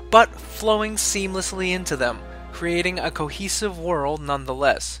 films, but flowing seamlessly into them, creating a cohesive world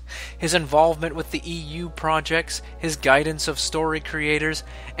nonetheless. His involvement with the EU projects, his guidance of story creators,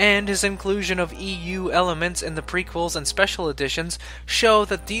 and his inclusion of EU elements in the prequels and special editions show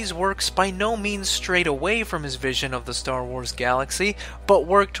that these works by no means strayed away from his vision of the Star Wars galaxy, but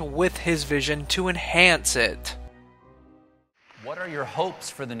worked with his vision to enhance it. What are your hopes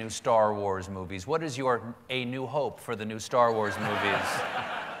for the new Star Wars movies? What is a new hope for the new Star Wars movies?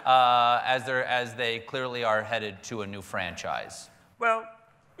 As they clearly are headed to a new franchise? Well,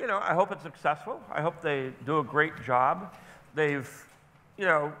 I hope it's successful. I hope they do a great job. They've,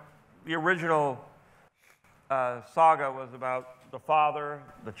 the original saga was about the father,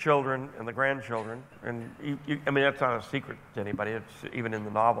 the children, and the grandchildren. And, that's not a secret to anybody. It's even in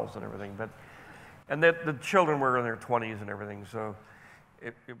the novels and everything. And the children were in their 20s and everything, so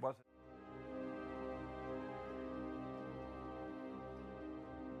it wasn't.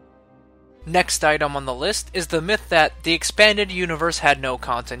 Next item on the list is the myth that the expanded universe had no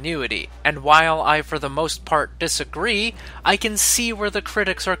continuity, and while I for the most part disagree, I can see where the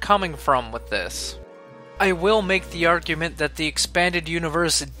critics are coming from with this. I will make the argument that the expanded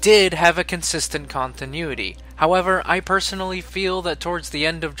universe did have a consistent continuity. However, I personally feel that towards the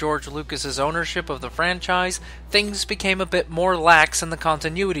end of George Lucas's ownership of the franchise, things became a bit more lax in the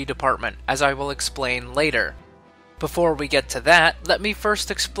continuity department, as I will explain later. Before we get to that, let me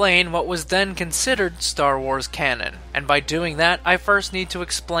first explain what was then considered Star Wars canon, and by doing that, I first need to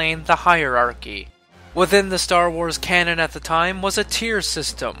explain the hierarchy. Within the Star Wars canon at the time was a tier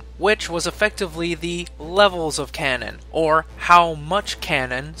system, which was effectively the levels of canon, or how much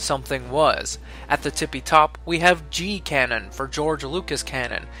canon something was. At the tippy top, we have G canon for George Lucas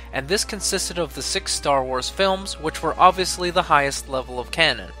canon, and this consisted of the 6 Star Wars films, which were obviously the highest level of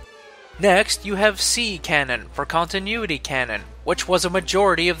canon. Next, you have C canon for continuity canon, which was a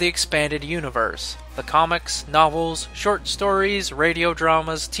majority of the expanded universe. The comics, novels, short stories, radio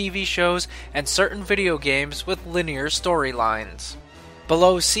dramas, TV shows, and certain video games with linear storylines.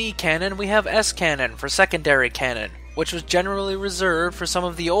 Below C canon, we have S canon for secondary canon, which was generally reserved for some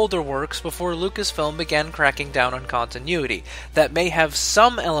of the older works before Lucasfilm began cracking down on continuity, that may have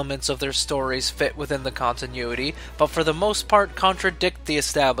some elements of their stories fit within the continuity, but for the most part contradict the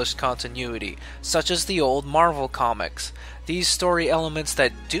established continuity, such as the old Marvel comics. These story elements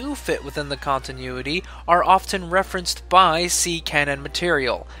that do fit within the continuity are often referenced by C-canon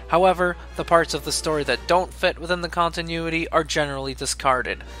material. However, the parts of the story that don't fit within the continuity are generally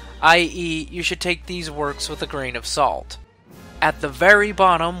discarded, i.e., you should take these works with a grain of salt. At the very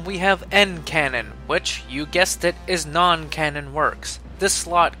bottom, we have N-canon, which, you guessed it, is non-canon works. This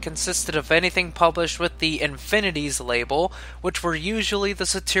slot consisted of anything published with the Infinities label, which were usually the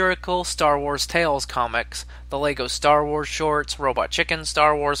satirical Star Wars Tales comics, the Lego Star Wars shorts, Robot Chicken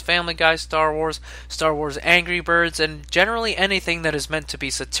Star Wars, Family Guy Star Wars Angry Birds, and generally anything that is meant to be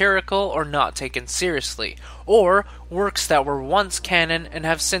satirical or not taken seriously, or works that were once canon and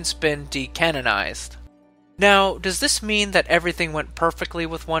have since been decanonized. Now, does this mean that everything went perfectly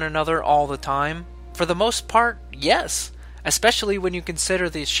with one another all the time? For the most part, yes. Especially when you consider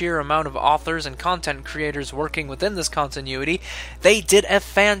the sheer amount of authors and content creators working within this continuity, they did a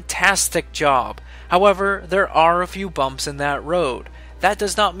fantastic job. However, there are a few bumps in that road. That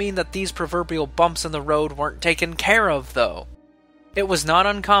does not mean that these proverbial bumps in the road weren't taken care of, though. It was not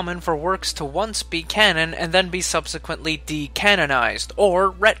uncommon for works to once be canon and then be subsequently decanonized,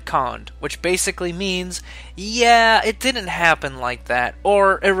 or retconned, which basically means, yeah, it didn't happen like that,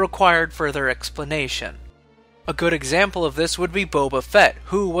 or it required further explanation. A good example of this would be Boba Fett,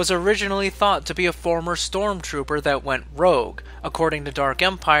 who was originally thought to be a former stormtrooper that went rogue, according to Dark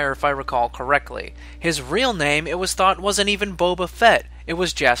Empire if I recall correctly. His real name, it was thought, wasn't even Boba Fett, it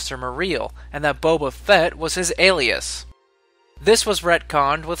was Jaster Mareel, and that Boba Fett was his alias. This was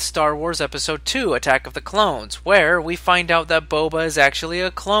retconned with Star Wars Episode II, Attack of the Clones, where we find out that Boba is actually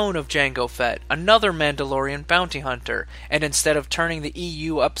a clone of Jango Fett, another Mandalorian bounty hunter, and instead of turning the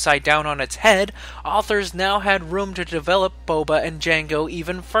EU upside down on its head, authors now had room to develop Boba and Jango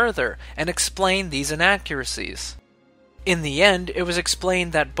even further, and explain these inaccuracies. In the end, it was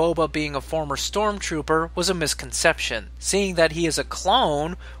explained that Boba being a former stormtrooper was a misconception, seeing that he is a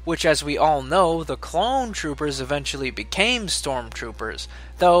clone, which as we all know, the clone troopers eventually became stormtroopers,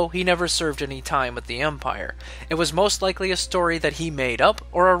 though he never served any time with the Empire. It was most likely a story that he made up,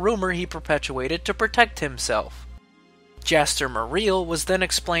 or a rumor he perpetuated to protect himself. Jaster Mareel was then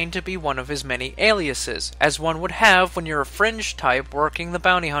explained to be one of his many aliases, as one would have when you're a fringe type working the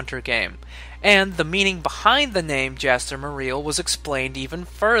bounty hunter game. And the meaning behind the name Jaster Mareel was explained even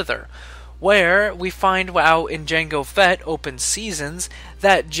further, where we find out in Jango Fett Open Seasons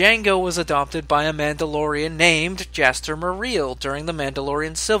that Jango was adopted by a Mandalorian named Jaster Mareel during the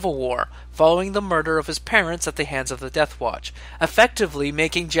Mandalorian Civil War, following the murder of his parents at the hands of the Death Watch, effectively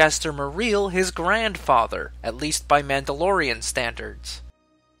making Jaster Mareel his grandfather, at least by Mandalorian standards.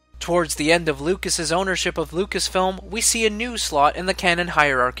 Towards the end of Lucas's ownership of Lucasfilm, we see a new slot in the canon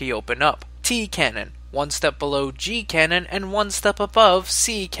hierarchy open up, T-canon, one step below G-canon and one step above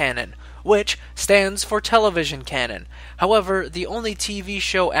C-canon, which stands for television canon. However, the only TV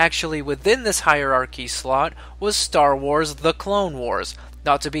show actually within this hierarchy slot was Star Wars The Clone Wars,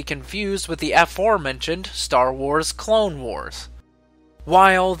 not to be confused with the aforementioned Star Wars Clone Wars.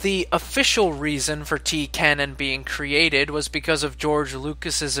 While the official reason for T-canon being created was because of George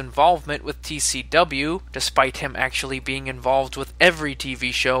Lucas's involvement with TCW, despite him actually being involved with every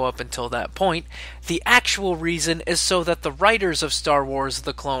TV show up until that point, the actual reason is so that the writers of Star Wars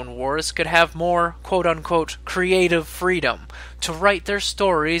The Clone Wars could have more quote-unquote creative freedom to write their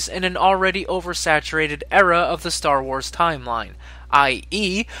stories in an already oversaturated era of the Star Wars timeline,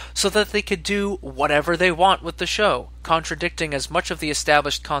 i.e., so that they could do whatever they want with the show, contradicting as much of the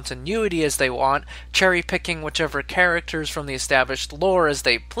established continuity as they want, cherry-picking whichever characters from the established lore as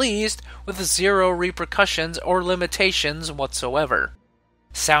they pleased, with zero repercussions or limitations whatsoever.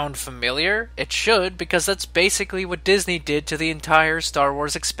 Sound familiar? It should, because that's basically what Disney did to the entire Star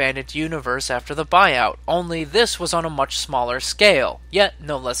Wars expanded universe after the buyout, only this was on a much smaller scale, yet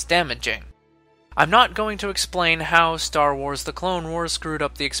no less damaging. I'm not going to explain how Star Wars The Clone Wars screwed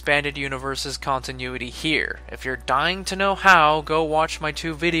up the expanded universe's continuity here. If you're dying to know how, go watch my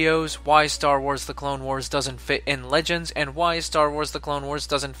two videos, Why Star Wars The Clone Wars Doesn't Fit in Legends, and Why Star Wars The Clone Wars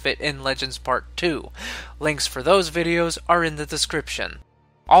Doesn't Fit in Legends Part 2. Links for those videos are in the description.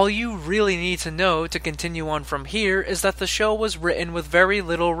 All you really need to know to continue on from here is that the show was written with very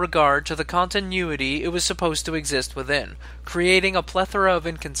little regard to the continuity it was supposed to exist within, creating a plethora of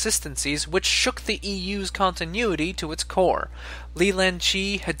inconsistencies which shook the EU's continuity to its core. Leland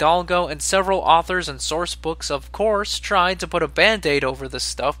Chi, Hidalgo, and several authors and source books of course tried to put a band-aid over this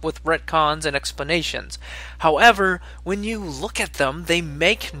stuff with retcons and explanations. However, when you look at them, they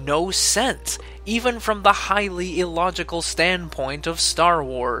make no sense, even from the highly illogical standpoint of Star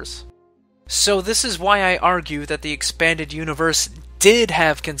Wars. So this is why I argue that the expanded universe did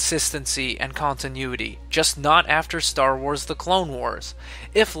have consistency and continuity, just not after Star Wars The Clone Wars.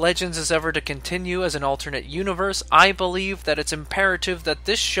 If Legends is ever to continue as an alternate universe, I believe that it's imperative that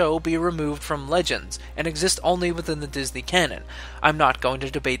this show be removed from Legends, and exist only within the Disney canon. I'm not going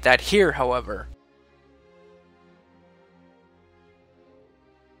to debate that here, however.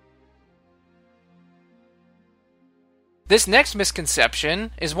 This next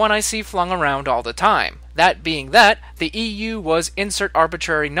misconception is one I see flung around all the time, that being that the EU was insert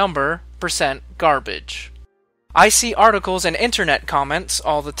arbitrary number % garbage. I see articles and internet comments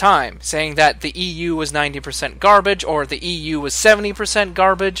all the time saying that the EU was 90% garbage or the EU was 70%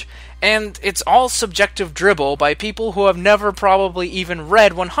 garbage, and it's all subjective dribble by people who have never probably even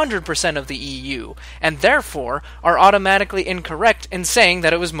read 100% of the EU, and therefore are automatically incorrect in saying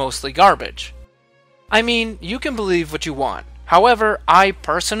that it was mostly garbage. I mean, you can believe what you want. However, I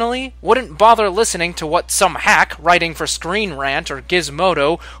personally wouldn't bother listening to what some hack writing for Screen Rant or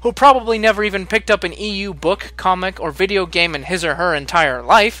Gizmodo, who probably never even picked up an EU book, comic, or video game in his or her entire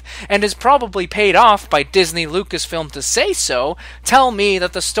life, and is probably paid off by Disney Lucasfilm to say so, tell me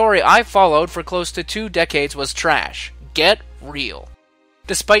that the story I followed for close to 2 decades was trash. Get real.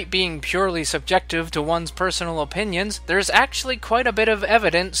 Despite being purely subjective to one's personal opinions, there's actually quite a bit of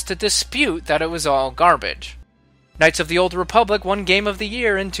evidence to dispute that it was all garbage. Knights of the Old Republic won Game of the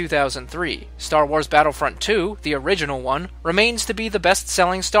Year in 2003. Star Wars Battlefront 2, the original one, remains to be the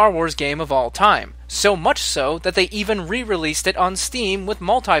best-selling Star Wars game of all time. So much so that they even re-released it on Steam with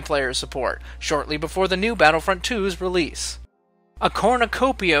multiplayer support, shortly before the new Battlefront 2's release. A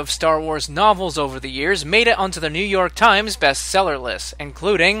cornucopia of Star Wars novels over the years made it onto the New York Times bestseller list,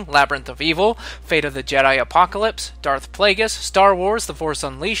 including Labyrinth of Evil, Fate of the Jedi Apocalypse, Darth Plagueis, Star Wars The Force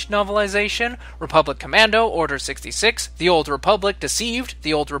Unleashed novelization, Republic Commando, Order 66, The Old Republic Deceived,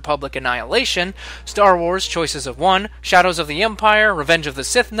 The Old Republic Annihilation, Star Wars Choices of One, Shadows of the Empire, Revenge of the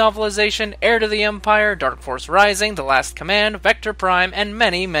Sith novelization, Heir to the Empire, Dark Force Rising, The Last Command, Vector Prime, and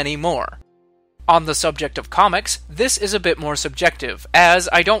many, many more. On the subject of comics, this is a bit more subjective, as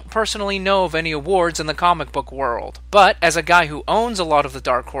I don't personally know of any awards in the comic book world, but as a guy who owns a lot of the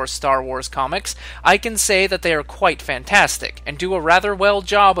Dark Horse Star Wars comics, I can say that they are quite fantastic, and do a rather well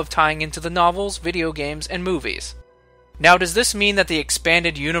job of tying into the novels, video games, and movies. Now, does this mean that the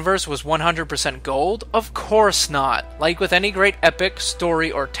expanded universe was 100% gold? Of course not. Like with any great epic,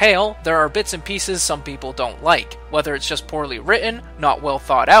 story, or tale, there are bits and pieces some people don't like, whether it's just poorly written, not well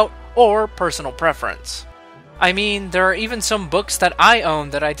thought out, or personal preference. I mean, there are even some books that I own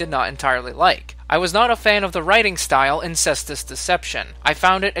that I did not entirely like. I was not a fan of the writing style in Cestus Deception. I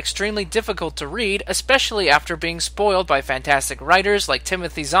found it extremely difficult to read, especially after being spoiled by fantastic writers like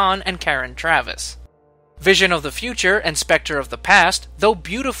Timothy Zahn and Karen Travis. Vision of the Future and Spectre of the Past, though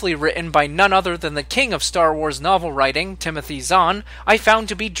beautifully written by none other than the king of Star Wars novel writing, Timothy Zahn, I found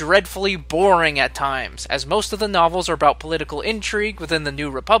to be dreadfully boring at times, as most of the novels are about political intrigue within the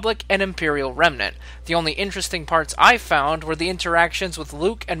New Republic and Imperial Remnant. The only interesting parts I found were the interactions with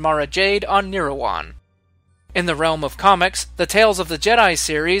Luke and Mara Jade on Nirawan. In the realm of comics, the Tales of the Jedi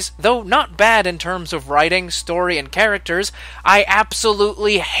series, though not bad in terms of writing, story, and characters, I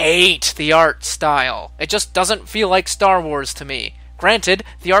absolutely hate the art style. It just doesn't feel like Star Wars to me. Granted,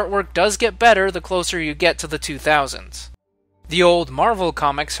 the artwork does get better the closer you get to the 2000s. The old Marvel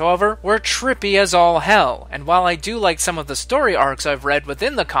comics, however, were trippy as all hell, and while I do like some of the story arcs I've read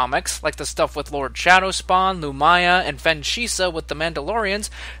within the comics, like the stuff with Lord Shadowspawn, Lumaya, and Fen Shisa with the Mandalorians,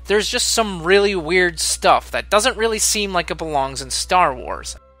 there's just some really weird stuff that doesn't really seem like it belongs in Star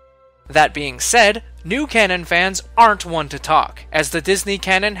Wars. That being said, new canon fans aren't one to talk, as the Disney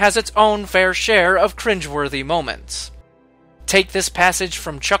canon has its own fair share of cringeworthy moments. Take this passage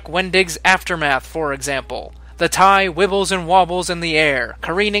from Chuck Wendig's Aftermath, for example. The TIE wibbles and wobbles in the air,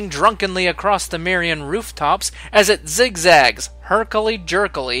 careening drunkenly across the Mirian rooftops as it zigzags,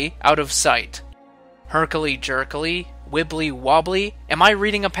 herkily-jerkily, out of sight. Herkily-jerkily? Wibbly-wobbly? Am I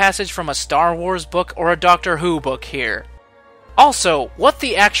reading a passage from a Star Wars book or a Doctor Who book here? Also, what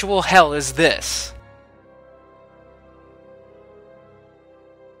the actual hell is this?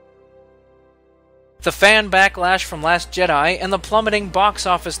 The fan backlash from Last Jedi and the plummeting box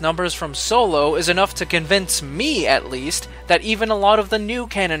office numbers from Solo is enough to convince me, at least, that even a lot of the new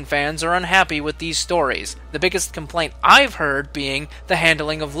canon fans are unhappy with these stories, the biggest complaint I've heard being the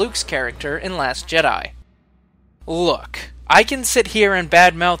handling of Luke's character in Last Jedi. Look, I can sit here and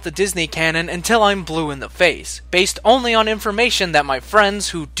badmouth the Disney canon until I'm blue in the face, based only on information that my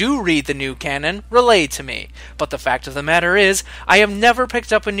friends who do read the new canon relay to me. But the fact of the matter is, I have never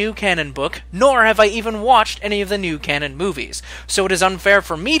picked up a new canon book, nor have I even watched any of the new canon movies. So it is unfair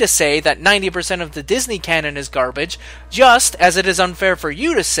for me to say that 90% of the Disney canon is garbage, just as it is unfair for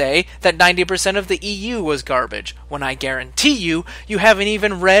you to say that 90% of the EU was garbage, when I guarantee you, you haven't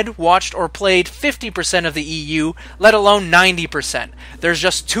even read, watched, or played 50% of the EU, let alone 90%. There's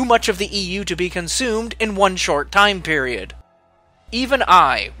just too much of the EU to be consumed in one short time period. Even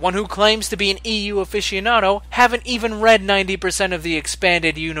I, one who claims to be an EU aficionado, haven't even read 90% of the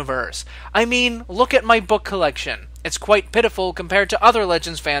expanded universe. I mean, look at my book collection. It's quite pitiful compared to other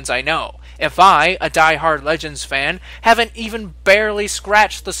Legends fans I know. If I, a die-hard Legends fan, haven't even barely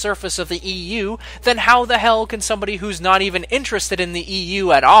scratched the surface of the EU, then how the hell can somebody who's not even interested in the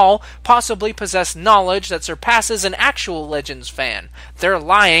EU at all possibly possess knowledge that surpasses an actual Legends fan? They're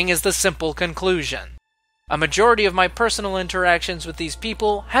lying is the simple conclusion. A majority of my personal interactions with these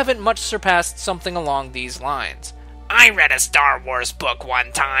people haven't much surpassed something along these lines. I read a Star Wars book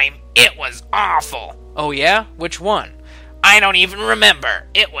one time. It was awful. Oh yeah? Which one? I don't even remember.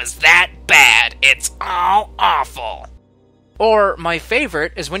 It was that bad. It's all awful. Or, my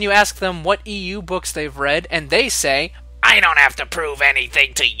favorite is when you ask them what EU books they've read, and they say, I don't have to prove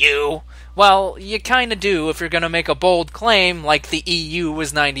anything to you. Well, you kinda do if you're gonna make a bold claim like the EU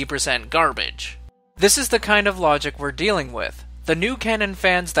was 90% garbage. This is the kind of logic we're dealing with. The new canon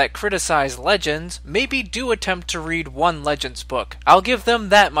fans that criticize Legends maybe do attempt to read one Legends book. I'll give them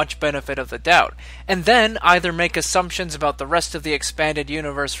that much benefit of the doubt. And then either make assumptions about the rest of the expanded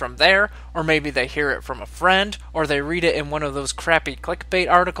universe from there, or maybe they hear it from a friend, or they read it in one of those crappy clickbait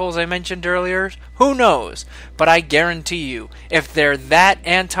articles I mentioned earlier. Who knows? But I guarantee you, if they're that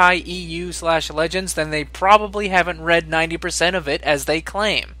anti-EU/Legends, then they probably haven't read 90% of it as they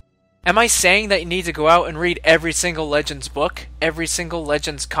claim. Am I saying that you need to go out and read every single Legends book, every single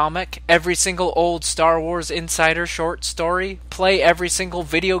Legends comic, every single old Star Wars Insider short story, play every single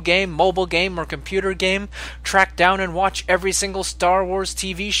video game, mobile game, or computer game, track down and watch every single Star Wars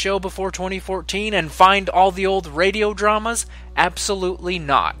TV show before 2014, and find all the old radio dramas? Absolutely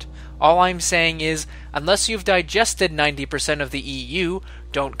not. All I'm saying is, unless you've digested 90% of the EU,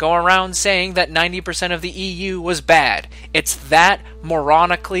 don't go around saying that 90% of the EU was bad. It's that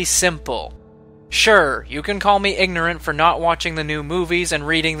moronically simple. Sure, you can call me ignorant for not watching the new movies and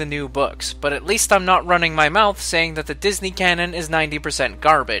reading the new books, but at least I'm not running my mouth saying that the Disney canon is 90%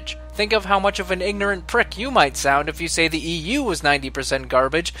 garbage. Think of how much of an ignorant prick you might sound if you say the EU was 90%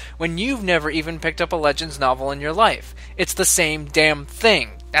 garbage when you've never even picked up a Legends novel in your life. It's the same damn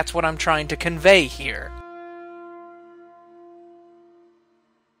thing. That's what I'm trying to convey here.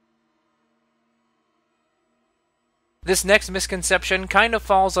 This next misconception kind of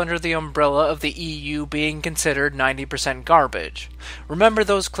falls under the umbrella of the EU being considered 90% garbage. Remember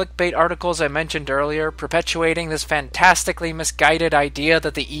those clickbait articles I mentioned earlier, perpetuating this fantastically misguided idea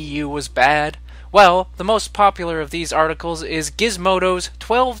that the EU was bad? Well, the most popular of these articles is Gizmodo's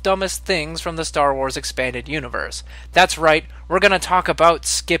 12 Dumbest Things from the Star Wars Expanded Universe. That's right, we're gonna talk about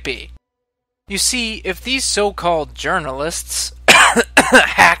Skippy. You see, if these so-called journalists,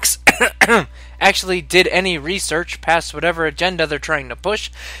 hacks, actually did any research past whatever agenda they're trying to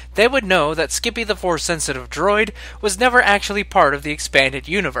push, they would know that Skippy the Force-sensitive droid was never actually part of the Expanded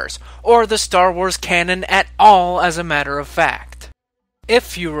Universe, or the Star Wars canon at all, as a matter of fact.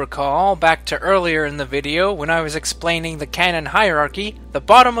 If you recall, back to earlier in the video when I was explaining the canon hierarchy, the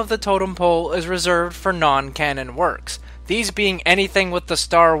bottom of the totem pole is reserved for non-canon works, these being anything with the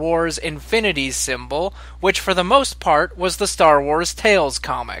Star Wars Infinity symbol, which for the most part was the Star Wars Tales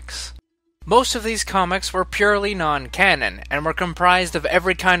comics. Most of these comics were purely non-canon, and were comprised of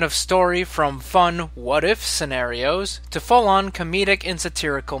every kind of story from fun what-if scenarios to full-on comedic and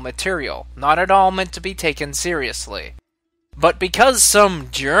satirical material, not at all meant to be taken seriously. But because some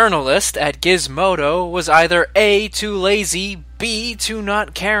journalist at Gizmodo was either A, too lazy, B, too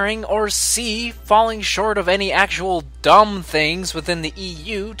not caring, or C, falling short of any actual dumb things within the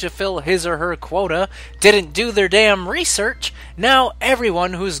EU to fill his or her quota, didn't do their damn research, now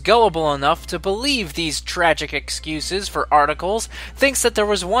everyone who's gullible enough to believe these tragic excuses for articles thinks that there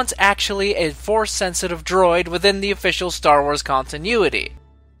was once actually a Force-sensitive droid within the official Star Wars continuity.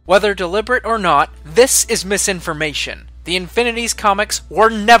 Whether deliberate or not, this is misinformation. The Infinities comics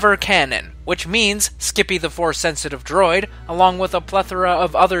were never canon, which means Skippy the Force-sensitive droid, along with a plethora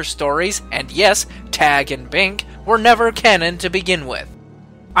of other stories, and yes, Tag and Bink, were never canon to begin with.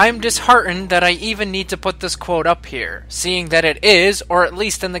 I'm disheartened that I even need to put this quote up here, seeing that it is, or at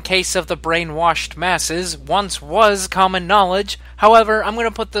least in the case of the brainwashed masses, once was common knowledge. However, I'm going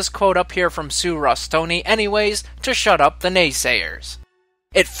to put this quote up here from Sue Rostoni anyways, to shut up the naysayers.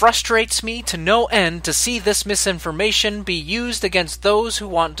 It frustrates me to no end to see this misinformation be used against those who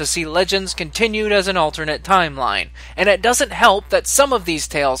want to see Legends continued as an alternate timeline, and it doesn't help that some of these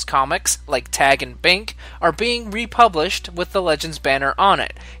Tales comics, like Tag and Bink, are being republished with the Legends banner on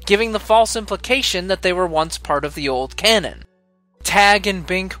it, giving the false implication that they were once part of the old canon. Tag and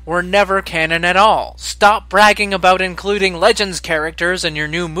Bink were never canon at all. Stop bragging about including Legends characters in your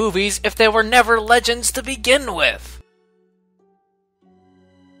new movies if they were never Legends to begin with.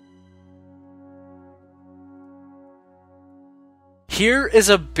 Here is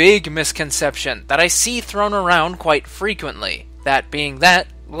a big misconception that I see thrown around quite frequently. That being that,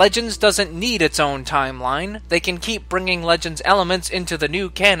 Legends doesn't need its own timeline. They can keep bringing Legends elements into the new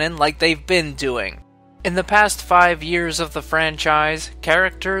canon like they've been doing. In the past 5 years of the franchise,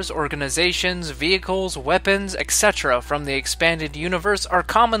 characters, organizations, vehicles, weapons, etc. from the expanded universe are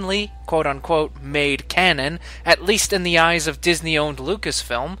commonly, quote-unquote, made canon, at least in the eyes of Disney-owned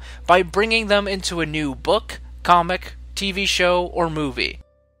Lucasfilm, by bringing them into a new book, comic, TV show, or movie.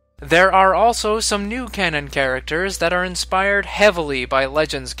 There are also some new canon characters that are inspired heavily by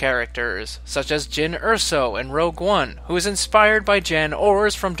Legends characters, such as Jyn Erso in Rogue One, who is inspired by Jan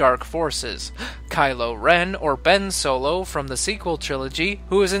Ors from Dark Forces, Kylo Ren or Ben Solo from the sequel trilogy,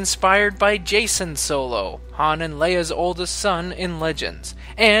 who is inspired by Jacen Solo, Han and Leia's oldest son in Legends,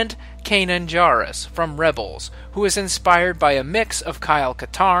 and Kanan Jarrus from Rebels, who is inspired by a mix of Kyle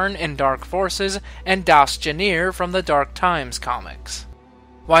Katarn in Dark Forces and Das Janir from the Dark Times comics.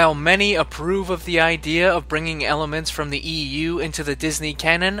 While many approve of the idea of bringing elements from the EU into the Disney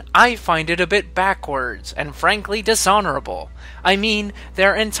canon, I find it a bit backwards, and frankly dishonorable. I mean,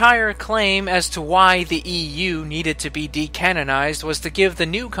 their entire claim as to why the EU needed to be decanonized was to give the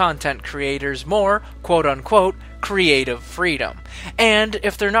new content creators more, quote-unquote, creative freedom. And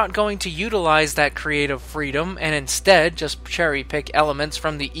if they're not going to utilize that creative freedom and instead just cherry-pick elements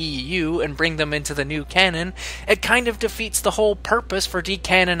from the EU and bring them into the new canon, it kind of defeats the whole purpose for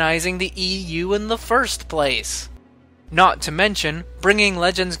decanonizing the EU in the first place. Not to mention, bringing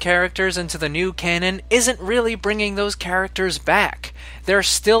Legends characters into the new canon isn't really bringing those characters back. They're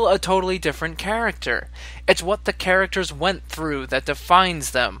still a totally different character. It's what the characters went through that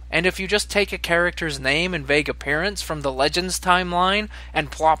defines them, and if you just take a character's name and vague appearance from the Legends timeline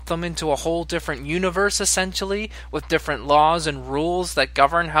and plop them into a whole different universe essentially, with different laws and rules that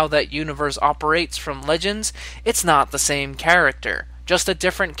govern how that universe operates from Legends, it's not the same character, just a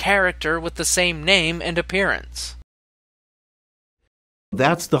different character with the same name and appearance.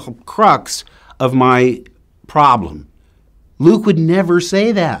 That's the crux of my problem. Luke would never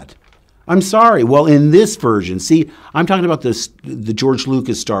say that. I'm sorry. Well, in this version, see, I'm talking about the George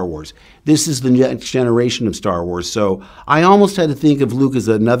Lucas Star Wars. This is the next generation of Star Wars, so I almost had to think of Luke as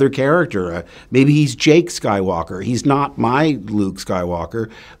another character. Maybe he's Jake Skywalker. He's not my Luke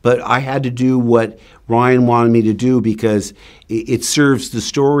Skywalker, but I had to do what Ryan wanted me to do because it serves the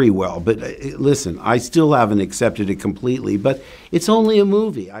story well. But listen, I still haven't accepted it completely, but it's only a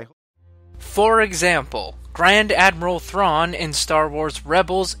movie. For example, Grand Admiral Thrawn in Star Wars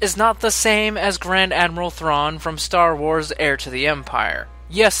Rebels is not the same as Grand Admiral Thrawn from Star Wars Heir to the Empire.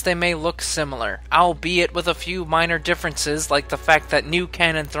 Yes, they may look similar, albeit with a few minor differences like the fact that new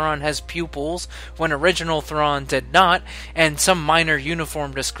canon Thrawn has pupils when original Thrawn did not, and some minor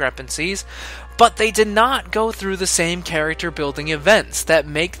uniform discrepancies, but they did not go through the same character building events that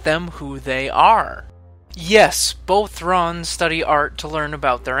make them who they are. Yes, both Thrawns study art to learn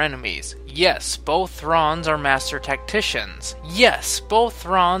about their enemies. Yes, both Thrawns are master tacticians. Yes, both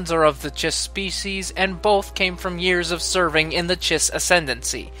Thrawns are of the Chiss species, and both came from years of serving in the Chiss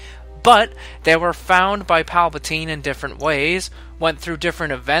Ascendancy. But they were found by Palpatine in different ways, went through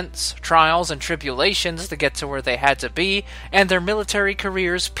different events, trials, and tribulations to get to where they had to be, and their military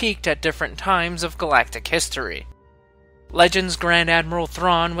careers peaked at different times of galactic history. Legends Grand Admiral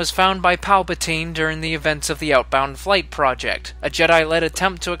Thrawn was found by Palpatine during the events of the Outbound Flight Project, a Jedi-led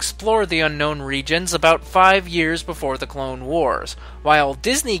attempt to explore the unknown regions about 5 years before the Clone Wars, while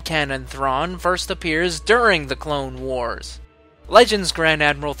Disney canon Thrawn first appears during the Clone Wars. Legends Grand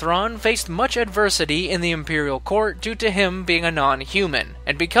Admiral Thrawn faced much adversity in the Imperial Court due to him being a non-human,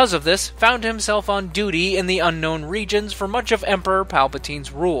 and because of this, found himself on duty in the unknown regions for much of Emperor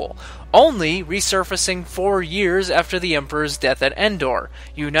Palpatine's rule, only resurfacing 4 years after the Emperor's death at Endor,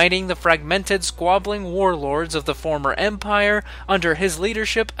 uniting the fragmented, squabbling warlords of the former Empire under his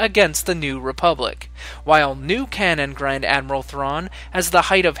leadership against the New Republic, while new canon Grand Admiral Thrawn has the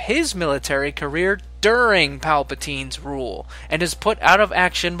height of his military career during Palpatine's rule, and is put out of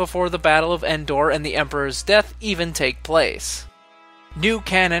action before the Battle of Endor and the Emperor's death even take place. New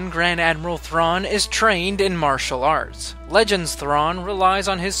canon Grand Admiral Thrawn is trained in martial arts. Legends Thrawn relies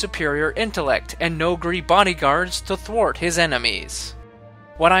on his superior intellect and Noghri bodyguards to thwart his enemies.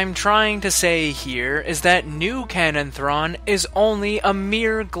 What I'm trying to say here is that new canon Thrawn is only a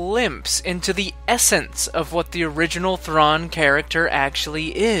mere glimpse into the essence of what the original Thrawn character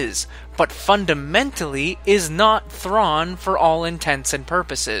actually is, but fundamentally is not Thrawn for all intents and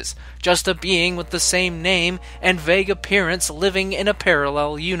purposes, just a being with the same name and vague appearance living in a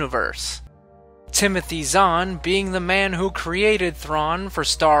parallel universe. Timothy Zahn, being the man who created Thrawn for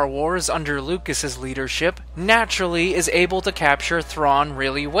Star Wars under Lucas's leadership, naturally is able to capture Thrawn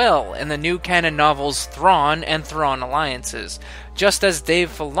really well in the new canon novels Thrawn and Thrawn Alliances, just as Dave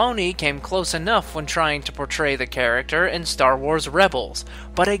Filoni came close enough when trying to portray the character in Star Wars Rebels.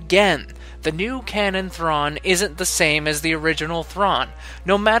 But again, the new canon Thrawn isn't the same as the original Thrawn,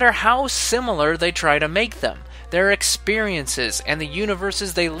 no matter how similar they try to make them. Their experiences and the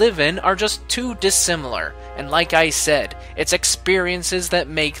universes they live in are just too dissimilar, and like I said, it's experiences that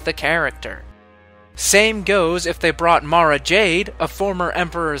make the character. Same goes if they brought Mara Jade, a former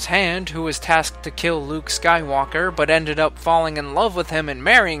Emperor's Hand who was tasked to kill Luke Skywalker but ended up falling in love with him and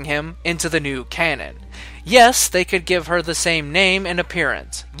marrying him, into the new canon. Yes, they could give her the same name and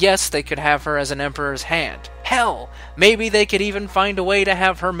appearance. Yes, they could have her as an Emperor's Hand. Hell, maybe they could even find a way to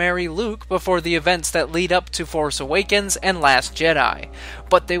have her marry Luke before the events that lead up to Force Awakens and Last Jedi.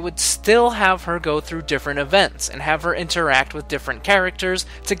 But they would still have her go through different events and have her interact with different characters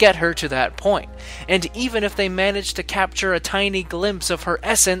to get her to that point. And even if they managed to capture a tiny glimpse of her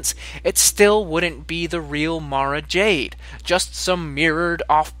essence, it still wouldn't be the real Mara Jade, just some mirrored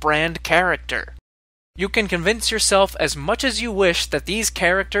off-brand character. You can convince yourself as much as you wish that these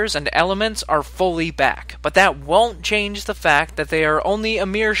characters and elements are fully back, but that won't change the fact that they are only a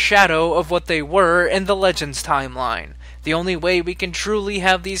mere shadow of what they were in the Legends timeline. The only way we can truly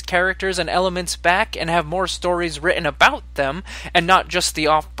have these characters and elements back and have more stories written about them, and not just the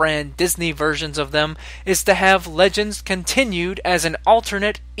off-brand Disney versions of them, is to have Legends continued as an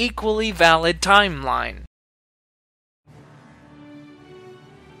alternate, equally valid timeline.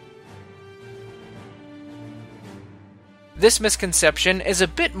 This misconception is a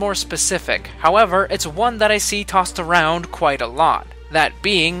bit more specific, however, it's one that I see tossed around quite a lot. That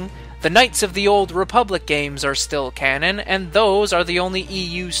being, the Knights of the Old Republic games are still canon, and those are the only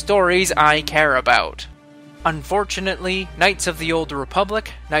EU stories I care about. Unfortunately, Knights of the Old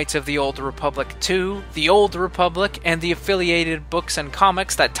Republic, Knights of the Old Republic 2, The Old Republic, and the affiliated books and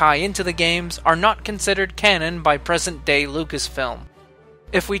comics that tie into the games are not considered canon by present-day Lucasfilm.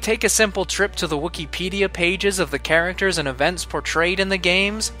 If we take a simple trip to the Wikipedia pages of the characters and events portrayed in the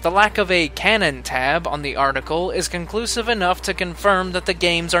games, the lack of a canon tab on the article is conclusive enough to confirm that the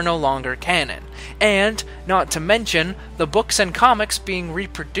games are no longer canon. And, not to mention, the books and comics being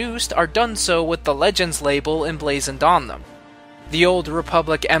reproduced are done so with the Legends label emblazoned on them. The Old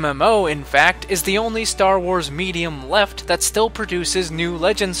Republic MMO, in fact, is the only Star Wars medium left that still produces new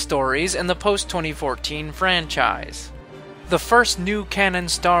Legends stories in the post-2014 franchise. The first new canon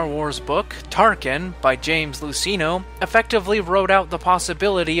Star Wars book, Tarkin, by James Luceno, effectively wrote out the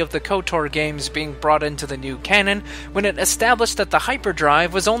possibility of the KOTOR games being brought into the new canon when it established that the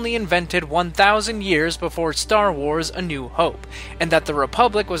hyperdrive was only invented 1,000 years before Star Wars A New Hope, and that the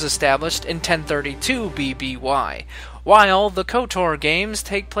Republic was established in 1032 BBY, while the KOTOR games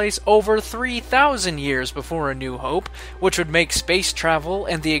take place over 3,000 years before A New Hope, which would make space travel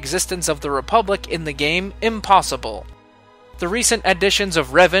and the existence of the Republic in the game impossible. The recent additions of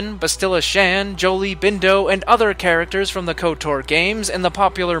Revan, Bastila Shan, Jolee Bindo, and other characters from the KOTOR games in the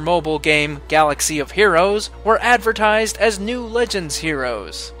popular mobile game Galaxy of Heroes were advertised as new Legends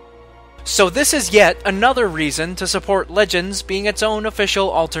heroes. So this is yet another reason to support Legends being its own official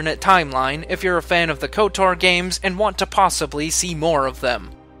alternate timeline if you're a fan of the KOTOR games and want to possibly see more of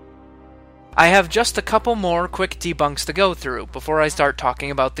them. I have just a couple more quick debunks to go through before I start talking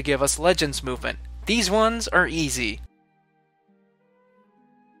about the Give Us Legends movement. These ones are easy.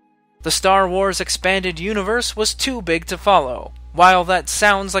 The Star Wars Expanded Universe was too big to follow. While that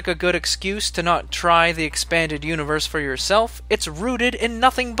sounds like a good excuse to not try the Expanded Universe for yourself, it's rooted in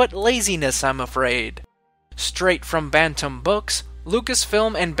nothing but laziness, I'm afraid. Straight from Bantam Books,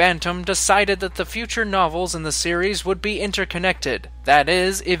 Lucasfilm and Bantam decided that the future novels in the series would be interconnected. That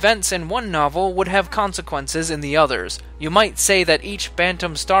is, events in one novel would have consequences in the others. You might say that each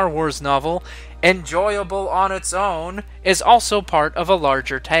Bantam Star Wars novel, enjoyable on its own, is also part of a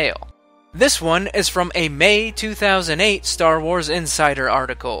larger tale. This one is from a May 2008 Star Wars Insider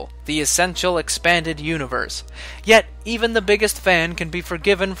article, The Essential Expanded Universe. Yet, even the biggest fan can be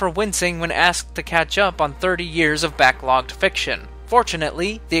forgiven for wincing when asked to catch up on 30 years of backlogged fiction.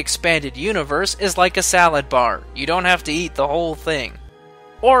 Fortunately, the Expanded Universe is like a salad bar. You don't have to eat the whole thing.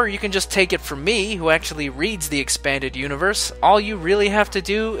 Or you can just take it from me, who actually reads the expanded universe. All you really have to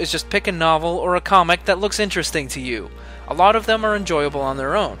do is just pick a novel or a comic that looks interesting to you. A lot of them are enjoyable on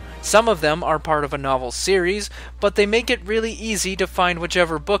their own. Some of them are part of a novel series, but they make it really easy to find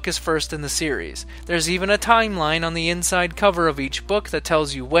whichever book is first in the series. There's even a timeline on the inside cover of each book that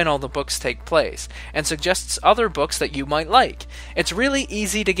tells you when all the books take place, and suggests other books that you might like. It's really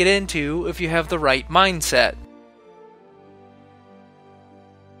easy to get into if you have the right mindset.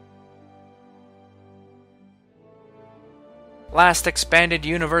 Last expanded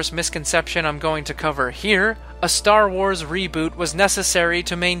universe misconception I'm going to cover here: a Star Wars reboot was necessary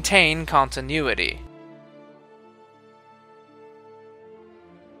to maintain continuity.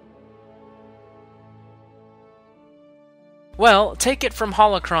 Well, take it from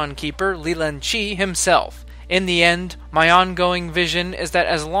Holocron Keeper Leland Chi himself. In the end, my ongoing vision is that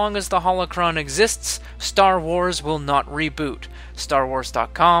as long as the Holocron exists, Star Wars will not reboot.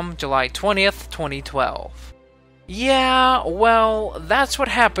 StarWars.com, July 20th, 2012. Yeah, well, that's what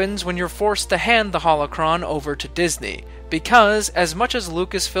happens when you're forced to hand the Holocron over to Disney. Because, as much as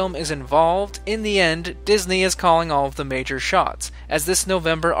Lucasfilm is involved, in the end, Disney is calling all of the major shots. As this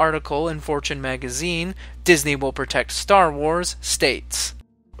November article in Fortune magazine, Disney Will Protect Star Wars, states.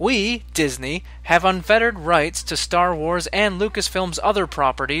 We, Disney, have unfettered rights to Star Wars and Lucasfilm's other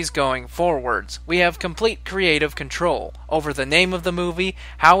properties going forwards. We have complete creative control over the name of the movie,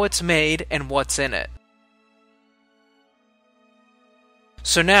 how it's made, and what's in it.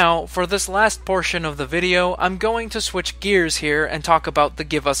 So now, for this last portion of the video, I'm going to switch gears here and talk about the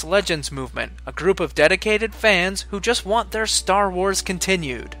Give Us Legends movement, a group of dedicated fans who just want their Star Wars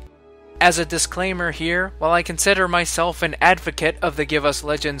continued. As a disclaimer here, while I consider myself an advocate of the Give Us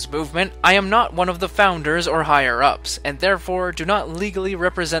Legends movement, I am not one of the founders or higher-ups, and therefore do not legally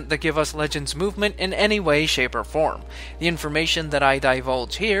represent the Give Us Legends movement in any way, shape, or form. The information that I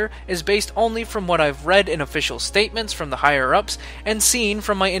divulge here is based only from what I've read in official statements from the higher-ups and seen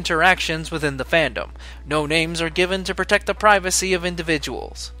from my interactions within the fandom. No names are given to protect the privacy of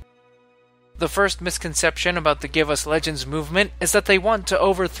individuals. The first misconception about the Give Us Legends movement is that they want to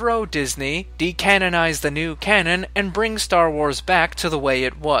overthrow Disney, decanonize the new canon, and bring Star Wars back to the way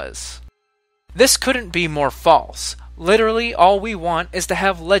it was. This couldn't be more false. Literally, all we want is to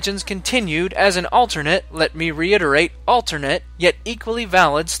have Legends continued as an alternate, let me reiterate, alternate, yet equally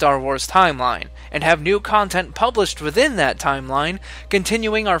valid Star Wars timeline, and have new content published within that timeline,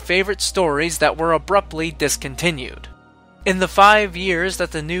 continuing our favorite stories that were abruptly discontinued. In the 5 years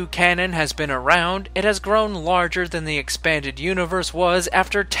that the new canon has been around, it has grown larger than the expanded universe was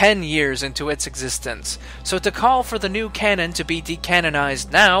after 10 years into its existence, so to call for the new canon to be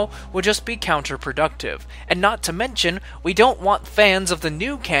decanonized now would just be counterproductive, and not to mention, we don't want fans of the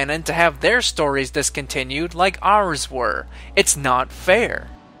new canon to have their stories discontinued like ours were. It's not fair.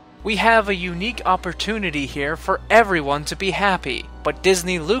 We have a unique opportunity here for everyone to be happy, but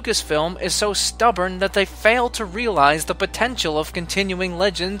Disney Lucasfilm is so stubborn that they fail to realize the potential of continuing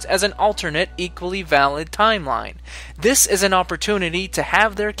Legends as an alternate, equally valid timeline. This is an opportunity to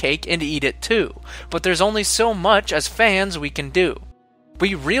have their cake and eat it too, but there's only so much as fans we can do.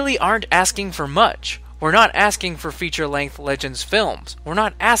 We really aren't asking for much. We're not asking for feature-length Legends films. We're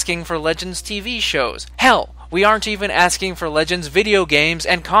not asking for Legends TV shows. Hell, we aren't even asking for Legends video games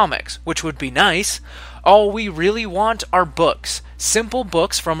and comics, which would be nice. All we really want are books. Simple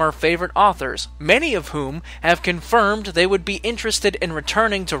books from our favorite authors, many of whom have confirmed they would be interested in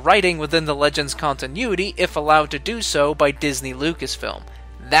returning to writing within the Legends continuity if allowed to do so by Disney Lucasfilm.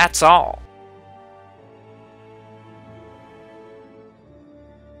 That's all.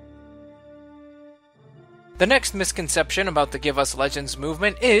 The next misconception about the Give Us Legends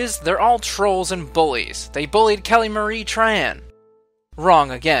movement is they're all trolls and bullies. They bullied Kelly Marie Tran.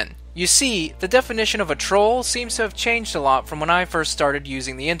 Wrong again. You see, the definition of a troll seems to have changed a lot from when I first started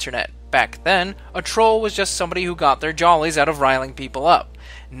using the internet. Back then, a troll was just somebody who got their jollies out of riling people up.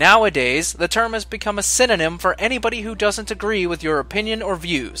 Nowadays, the term has become a synonym for anybody who doesn't agree with your opinion or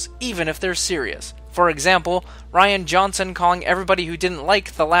views, even if they're serious. For example, Rian Johnson calling everybody who didn't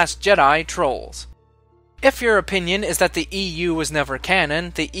like The Last Jedi trolls. If your opinion is that the EU was never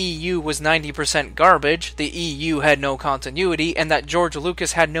canon, the EU was 90% garbage, the EU had no continuity, and that George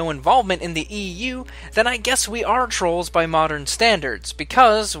Lucas had no involvement in the EU, then I guess we are trolls by modern standards,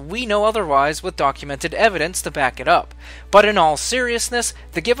 because we know otherwise with documented evidence to back it up. But in all seriousness,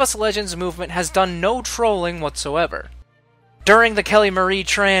 the Give Us Legends movement has done no trolling whatsoever. During the Kelly Marie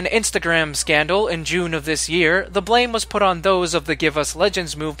Tran Instagram scandal in June of this year, the blame was put on those of the Give Us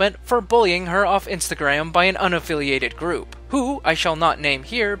Legends movement for bullying her off Instagram by an unaffiliated group, who I shall not name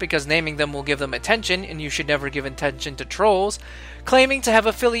here because naming them will give them attention and you should never give attention to trolls, claiming to have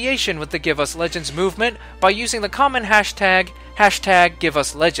affiliation with the Give Us Legends movement by using the common hashtag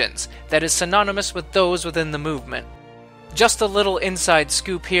 #GiveUsLegends that is synonymous with those within the movement. Just a little inside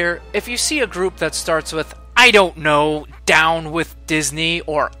scoop here, if you see a group that starts with I don't know, down with Disney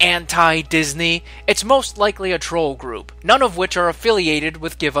or anti-Disney, it's most likely a troll group, none of which are affiliated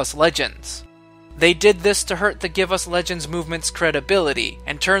with Give Us Legends. They did this to hurt the Give Us Legends movement's credibility,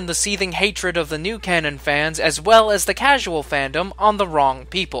 and turn the seething hatred of the new canon fans as well as the casual fandom on the wrong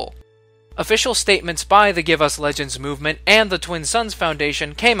people. Official statements by the Give Us Legends movement and the Twin Sons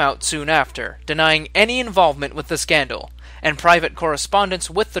Foundation came out soon after, denying any involvement with the scandal, and private correspondence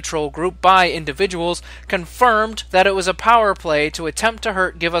with the troll group by individuals confirmed that it was a power play to attempt to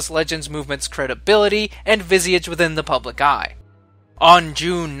hurt Give Us Legends movement's credibility and visage within the public eye. On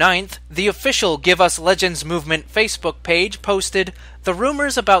June 9th, the official Give Us Legends movement Facebook page posted, "The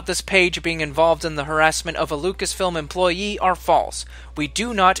rumors about this page being involved in the harassment of a Lucasfilm employee are false. We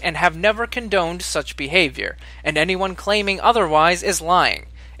do not and have never condoned such behavior, and anyone claiming otherwise is lying.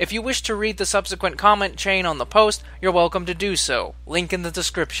 If you wish to read the subsequent comment chain on the post, you're welcome to do so. Link in the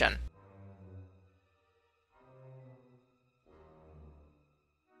description."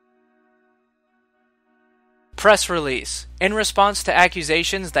 Press release. In response to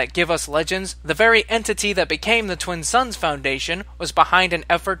accusations that Give Us Legends, the very entity that became the Twin Sons Foundation, was behind an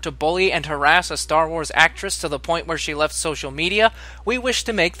effort to bully and harass a Star Wars actress to the point where she left social media, we wish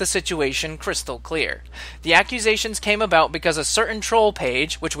to make the situation crystal clear. The accusations came about because a certain troll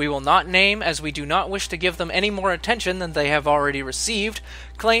page, which we will not name as we do not wish to give them any more attention than they have already received,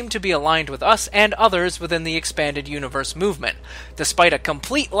 claimed to be aligned with us and others within the Expanded Universe movement. Despite a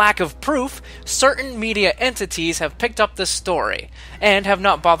complete lack of proof, certain media entities have picked up this story, and have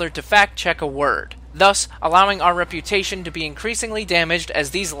not bothered to fact-check a word, thus allowing our reputation to be increasingly damaged as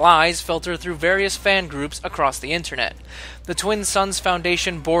these lies filter through various fan groups across the internet. The Twin Sons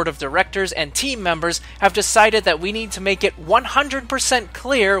Foundation Board of Directors and team members have decided that we need to make it 100%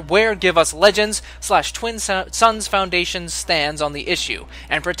 clear where Give Us Legends / Twin Sons Foundation stands on the issue,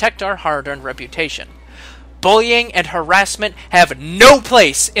 and protect our hard-earned reputation. Bullying and harassment have no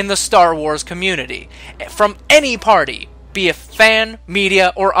place in the Star Wars community, from any party, be it fan,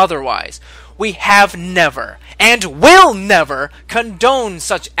 media, or otherwise. We have never, and will never, condone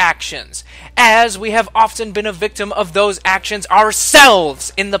such actions, as we have often been a victim of those actions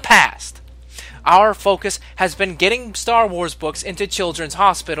ourselves in the past. Our focus has been getting Star Wars books into children's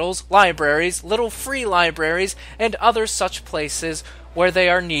hospitals, libraries, little free libraries, and other such places where they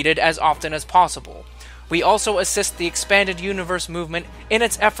are needed as often as possible. We also assist the Expanded Universe movement in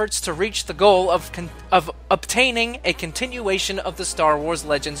its efforts to reach the goal of obtaining a continuation of the Star Wars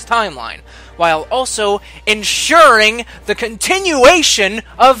Legends timeline, while also ensuring the continuation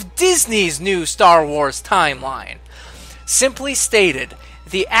of Disney's new Star Wars timeline. Simply stated,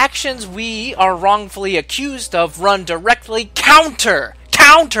 the actions we are wrongfully accused of run directly counter,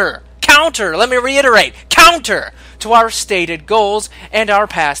 let me reiterate, counter to our stated goals and our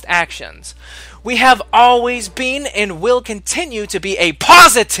past actions. We have always been and will continue to be a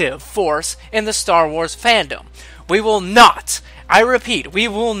positive force in the Star Wars fandom. We will not, I repeat, we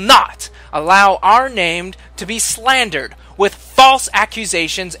will not allow our name to be slandered with false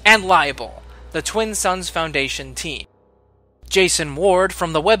accusations and libel. The Twin Sons Foundation team. Jason Ward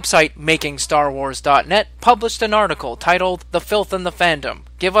from the website MakingStarWars.net published an article titled "The Filth in the Fandom.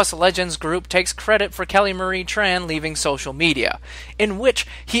 Give Us Legends Group takes credit for Kelly Marie Tran leaving social media," in which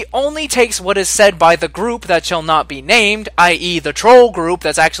he only takes what is said by the group that shall not be named, i.e. the troll group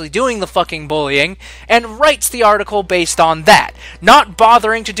that's actually doing the fucking bullying, and writes the article based on that, not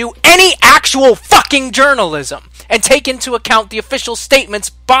bothering to do any actual fucking journalism, and take into account the official statements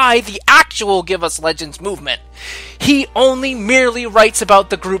by the actual Give Us Legends movement. He only merely writes about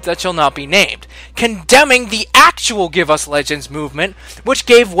the group that shall not be named, condemning the actual Give Us Legends movement, which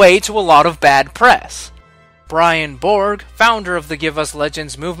gave way to a lot of bad press. Brian Borg, founder of the Give Us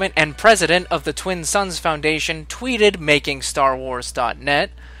Legends movement and president of the Twin Sons Foundation, tweeted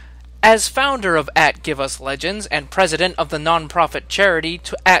MakingStarWars.net, "As founder of @GiveUsLegends and president of the nonprofit charity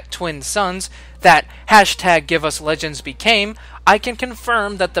 @Twin Sons that #GiveUsLegends became, I can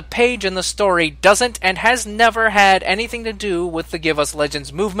confirm that the page in the story doesn't and has never had anything to do with the Give Us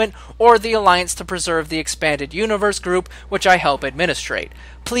Legends movement or the Alliance to Preserve the Expanded Universe group, which I help administrate.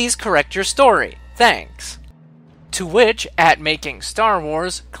 Please correct your story. Thanks." To which, Making Star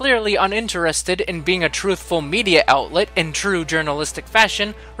Wars, clearly uninterested in being a truthful media outlet in true journalistic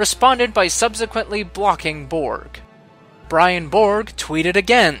fashion, responded by subsequently blocking Borg. Brian Borg tweeted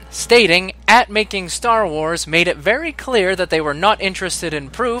again, stating, Making Star Wars made it very clear that they were not interested in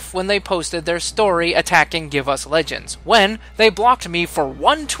proof when they posted their story attacking Give Us Legends, when they blocked me for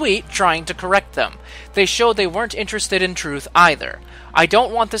one tweet trying to correct them. They showed they weren't interested in truth either. I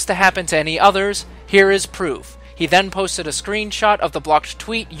don't want this to happen to any others. Here is proof. He then posted a screenshot of the blocked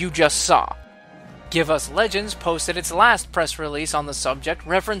tweet you just saw. Give Us Legends posted its last press release on the subject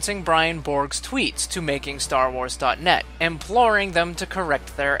referencing Brian Borg's tweets to MakingStarWars.net, imploring them to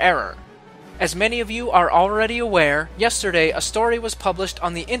correct their error. As many of you are already aware, yesterday a story was published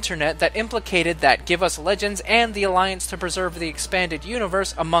on the internet that implicated that Give Us Legends and the Alliance to Preserve the Expanded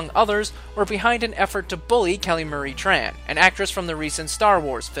Universe, among others, were behind an effort to bully Kelly Marie Tran, an actress from the recent Star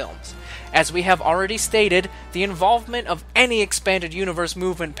Wars films. As we have already stated, the involvement of any Expanded Universe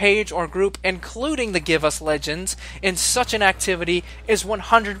movement page or group, including the Give Us Legends, in such an activity is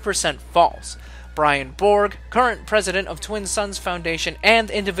 100% false. Brian Borg, current president of Twin Suns Foundation and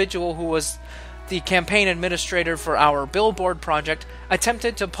individual who was the campaign administrator for our Billboard project,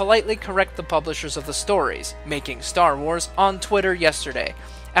 attempted to politely correct the publishers of the stories, Making Star Wars, on Twitter yesterday.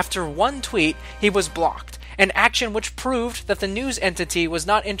 After one tweet, he was blocked, an action which proved that the news entity was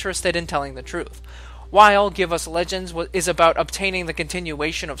not interested in telling the truth. While Give Us Legends is about obtaining the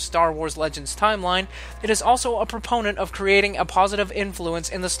continuation of Star Wars Legends timeline, it is also a proponent of creating a positive influence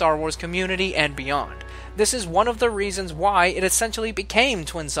in the Star Wars community and beyond. This is one of the reasons why it essentially became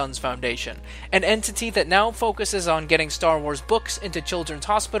Twin Suns Foundation, an entity that now focuses on getting Star Wars books into children's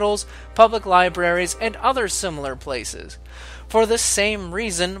hospitals, public libraries, and other similar places. For this same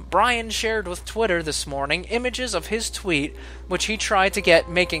reason, Brian shared with Twitter this morning images of his tweet, which he tried to get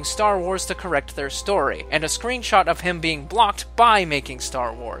Making Star Wars to correct their story, and a screenshot of him being blocked by Making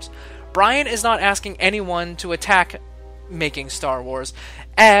Star Wars. Brian is not asking anyone to attack Making Star Wars,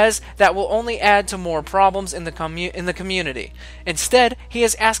 as that will only add to more problems in the community. Instead, he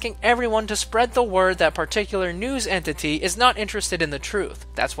is asking everyone to spread the word that particular news entity is not interested in the truth.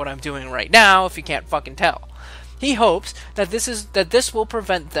 That's what I'm doing right now, if you can't fucking tell. He hopes that this will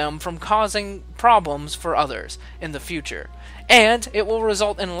prevent them from causing problems for others in the future, and it will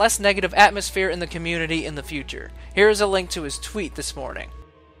result in less negative atmosphere in the community in the future. Here is a link to his tweet this morning.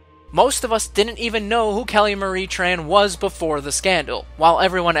 Most of us didn't even know who Kelly Marie Tran was before the scandal. While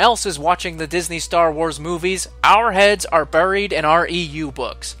everyone else is watching the Disney Star Wars movies, our heads are buried in our EU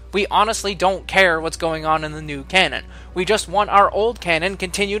books. We honestly don't care what's going on in the new canon. We just want our old canon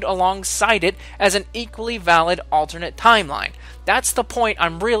continued alongside it as an equally valid alternate timeline. That's the point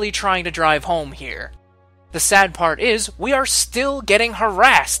I'm really trying to drive home here. The sad part is, we are still getting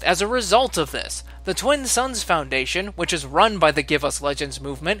harassed as a result of this. The Twin Suns Foundation, which is run by the Give Us Legends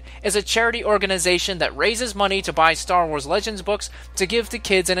movement, is a charity organization that raises money to buy Star Wars Legends books to give to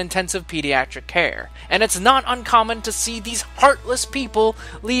kids in intensive pediatric care. And it's not uncommon to see these heartless people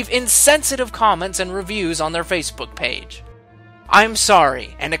leave insensitive comments and reviews on their Facebook page. I'm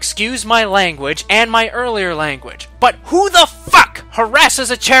sorry, and excuse my language and my earlier language, but who the fuck harasses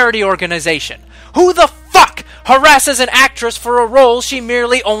a charity organization? Who the fuck harasses an actress for a role she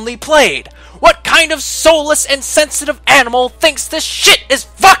merely only played? What kind of soulless and sensitive animal thinks this shit is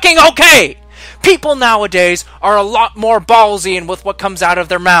fucking okay? People nowadays are a lot more ballsy with what comes out of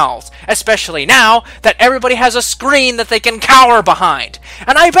their mouths, especially now that everybody has a screen that they can cower behind.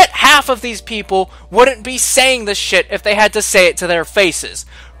 And I bet half of these people wouldn't be saying this shit if they had to say it to their faces.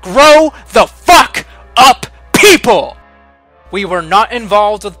 Grow the fuck up, people! We were not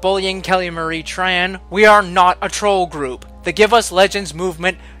involved with bullying Kelly Marie Tran. We are not a troll group. The Give Us Legends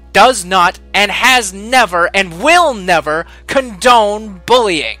movement does not and has never and will never condone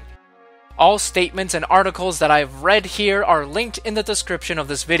bullying. All statements and articles that I've read here are linked in the description of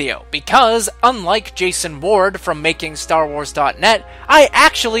this video, because, unlike Jason Ward from MakingStarWars.net, I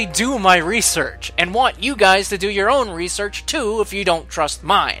actually do my research, and want you guys to do your own research too if you don't trust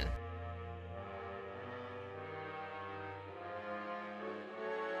mine.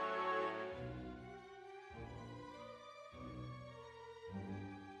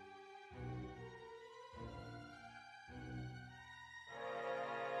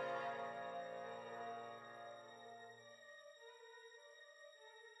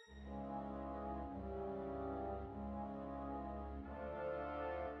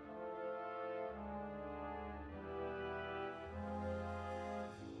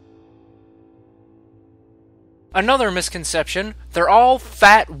 Another misconception, they're all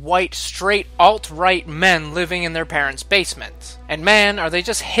fat, white, straight, alt-right men living in their parents' basements. And man, are they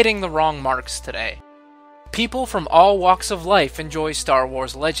just hitting the wrong marks today. People from all walks of life enjoy Star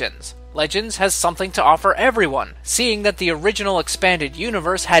Wars Legends. Legends has something to offer everyone, seeing that the original expanded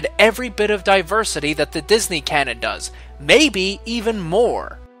universe had every bit of diversity that the Disney canon does, maybe even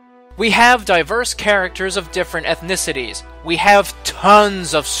more. We have diverse characters of different ethnicities. We have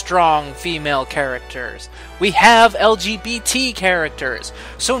tons of strong female characters. We have LGBT characters.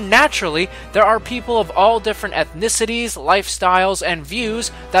 So naturally, there are people of all different ethnicities, lifestyles, and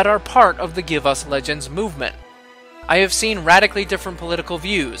views that are part of the Give Us Legends movement. I have seen radically different political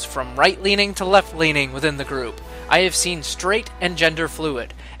views, from right-leaning to left-leaning within the group. I have seen straight and gender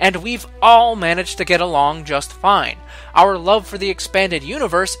fluid, and we've all managed to get along just fine. Our love for the expanded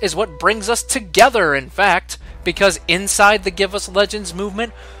universe is what brings us together, in fact, because inside the Give Us Legends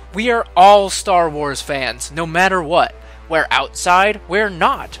movement, we are all Star Wars fans, no matter what. Where outside, we're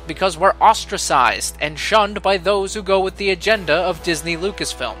not, because we're ostracized and shunned by those who go with the agenda of Disney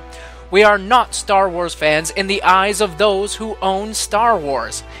Lucasfilm. We are not Star Wars fans in the eyes of those who own Star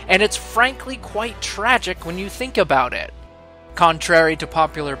Wars, and it's frankly quite tragic when you think about it. Contrary to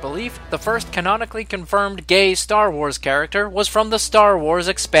popular belief, the first canonically confirmed gay Star Wars character was from the Star Wars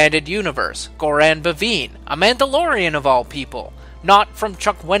Expanded Universe, Goran Baveen, a Mandalorian of all people. Not from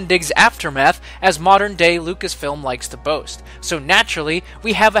Chuck Wendig's Aftermath, as modern-day Lucasfilm likes to boast. So naturally,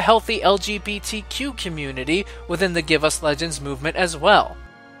 we have a healthy LGBTQ community within the Give Us Legends movement as well.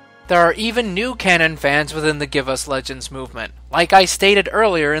 There are even new canon fans within the Give Us Legends movement. Like I stated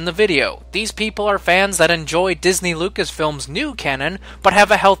earlier in the video, these people are fans that enjoy Disney Lucasfilm's new canon, but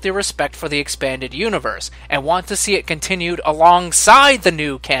have a healthy respect for the expanded universe, and want to see it continued alongside the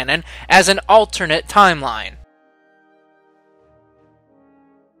new canon as an alternate timeline.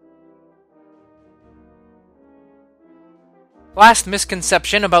 Last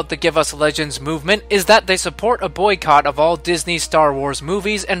misconception about the Give Us Legends movement is that they support a boycott of all Disney Star Wars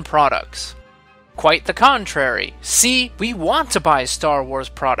movies and products. Quite the contrary. See, we want to buy Star Wars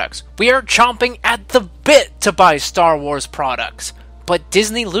products. We are chomping at the bit to buy Star Wars products. But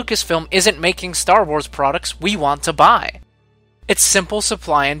Disney Lucasfilm isn't making Star Wars products we want to buy. It's simple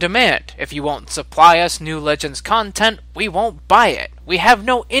supply and demand. If you won't supply us new Legends content, we won't buy it. We have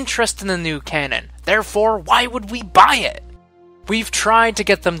no interest in the new canon. Therefore, why would we buy it? We've tried to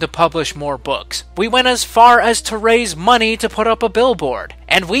get them to publish more books. We went as far as to raise money to put up a billboard.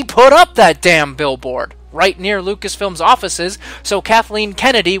 And we put up that damn billboard right near Lucasfilm's offices, so Kathleen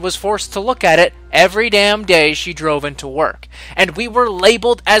Kennedy was forced to look at it every damn day she drove into work. And we were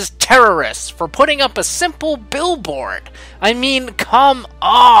labeled as terrorists for putting up a simple billboard. I mean, come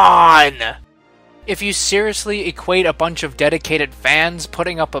on! If you seriously equate a bunch of dedicated fans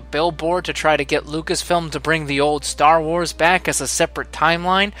putting up a billboard to try to get Lucasfilm to bring the old Star Wars back as a separate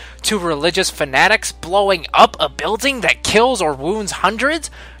timeline, to religious fanatics blowing up a building that kills or wounds hundreds,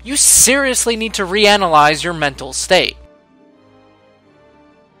 you seriously need to reanalyze your mental state.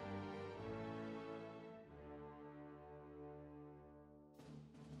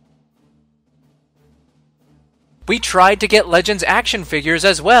 We tried to get Legends action figures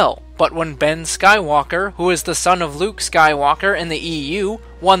as well, but when Ben Skywalker, who is the son of Luke Skywalker in the EU,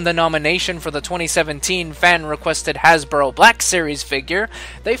 won the nomination for the 2017 fan-requested Hasbro Black Series figure,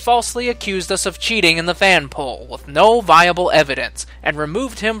 they falsely accused us of cheating in the fan poll with no viable evidence, and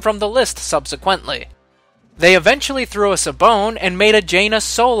removed him from the list subsequently. They eventually threw us a bone and made a Jaina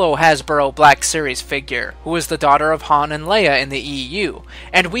Solo Hasbro Black Series figure, who is the daughter of Han and Leia in the EU,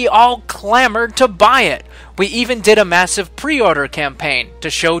 and we all clamored to buy it. We even did a massive pre-order campaign to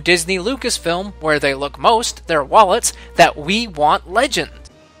show Disney Lucasfilm, where they look most, their wallets, that we want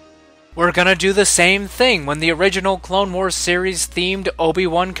Legends. We're gonna do the same thing when the original Clone Wars series themed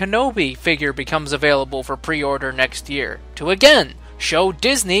Obi-Wan Kenobi figure becomes available for pre-order next year, to again show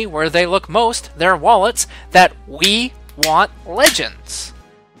Disney, where they look most, their wallets, that we want Legends.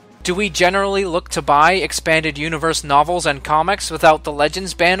 Do we generally look to buy expanded universe novels and comics without the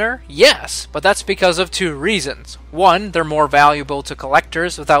Legends banner? Yes, but that's because of two reasons. One, they're more valuable to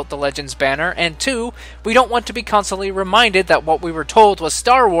collectors without the Legends banner, and two, we don't want to be constantly reminded that what we were told was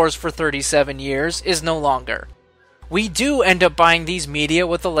Star Wars for 37 years is no longer. We do end up buying these media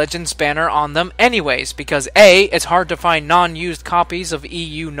with the Legends banner on them anyways, because A, it's hard to find non-used copies of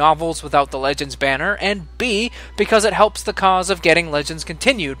EU novels without the Legends banner, and B, because it helps the cause of getting Legends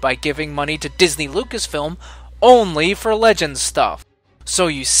continued by giving money to Disney Lucasfilm only for Legends stuff. So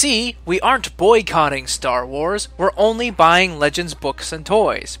you see, we aren't boycotting Star Wars, we're only buying Legends books and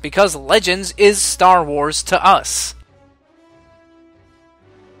toys, because Legends is Star Wars to us.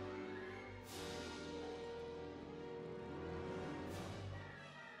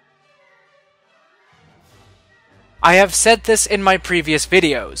 I have said this in my previous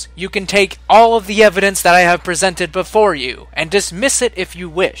videos. You can take all of the evidence that I have presented before you and dismiss it if you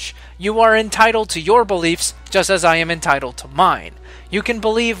wish. You are entitled to your beliefs just as I am entitled to mine. You can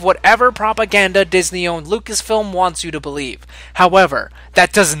believe whatever propaganda Disney-owned Lucasfilm wants you to believe. However,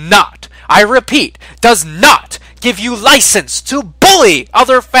 that does not, I repeat, does not give you license to bully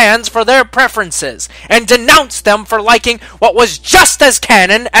other fans for their preferences and denounce them for liking what was just as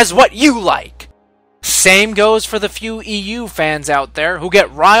canon as what you like. Same goes for the few EU fans out there who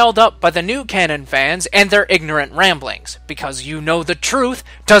get riled up by the new canon fans and their ignorant ramblings, because you know the truth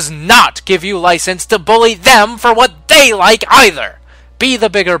does not give you license to bully them for what they like either. Be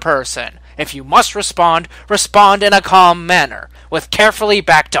the bigger person. If you must respond, respond in a calm manner, with carefully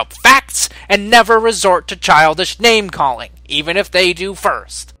backed up facts, and never resort to childish name-calling, even if they do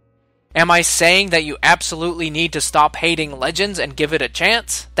first. Am I saying that you absolutely need to stop hating Legends and give it a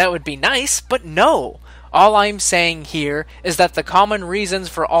chance? That would be nice, but no. All I'm saying here is that the common reasons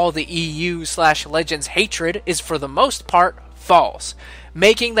for all the EU/Legends hatred is for the most part false,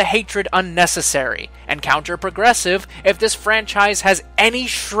 making the hatred unnecessary and counter-progressive if this franchise has any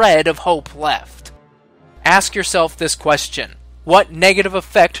shred of hope left. Ask yourself this question. What negative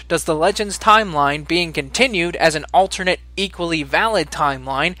effect does the Legends timeline being continued as an alternate, equally valid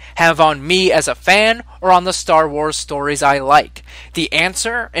timeline have on me as a fan or on the Star Wars stories I like? The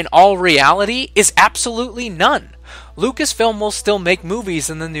answer, in all reality, is absolutely none. Lucasfilm will still make movies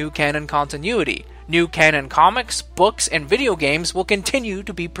in the new canon continuity. New canon comics, books, and video games will continue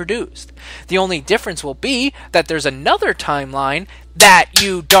to be produced. The only difference will be that there's another timeline that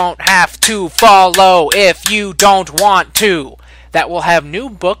you don't have to follow if you don't want to, that will have new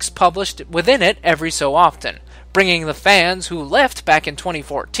books published within it every so often, bringing the fans who left back in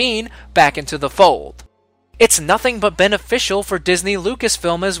 2014 back into the fold. It's nothing but beneficial for Disney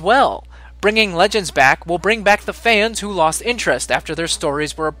Lucasfilm as well. Bringing Legends back will bring back the fans who lost interest after their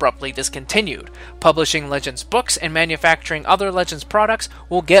stories were abruptly discontinued. Publishing Legends books and manufacturing other Legends products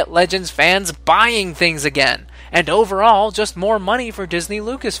will get Legends fans buying things again, and overall just more money for Disney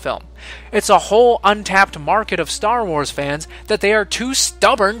Lucasfilm. It's a whole untapped market of Star Wars fans that they are too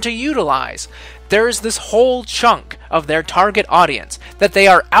stubborn to utilize. There is this whole chunk of their target audience that they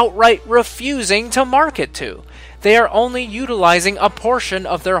are outright refusing to market to. They are only utilizing a portion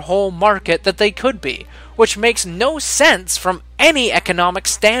of their whole market that they could be, which makes no sense from any economic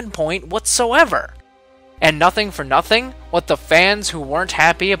standpoint whatsoever. And nothing for nothing, what the fans who weren't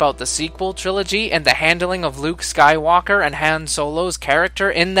happy about the sequel trilogy and the handling of Luke Skywalker and Han Solo's character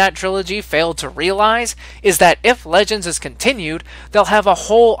in that trilogy failed to realize is that if Legends is continued, they'll have a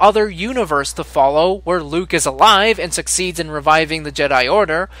whole other universe to follow where Luke is alive and succeeds in reviving the Jedi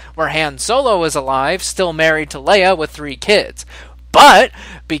Order, where Han Solo is alive, still married to Leia with 3 kids. But,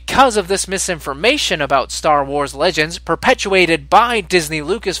 because of this misinformation about Star Wars Legends perpetuated by Disney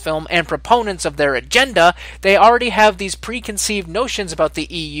Lucasfilm and proponents of their agenda, they already have these preconceived notions about the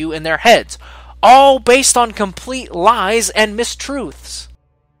EU in their heads, all based on complete lies and mistruths.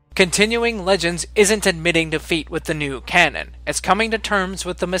 Continuing Legends isn't admitting defeat with the new canon. It's coming to terms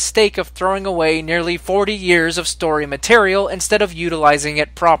with the mistake of throwing away nearly 40 years of story material instead of utilizing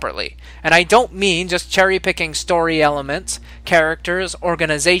it properly. And I don't mean just cherry-picking story elements, characters,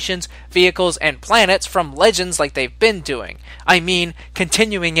 organizations, vehicles, and planets from Legends like they've been doing. I mean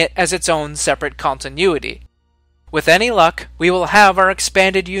continuing it as its own separate continuity. With any luck, we will have our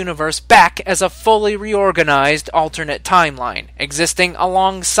expanded universe back as a fully reorganized alternate timeline, existing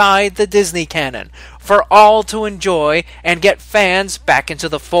alongside the Disney canon, for all to enjoy and get fans back into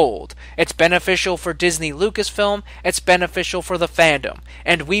the fold. It's beneficial for Disney Lucasfilm, it's beneficial for the fandom,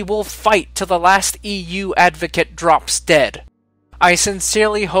 and we will fight till the last EU advocate drops dead. I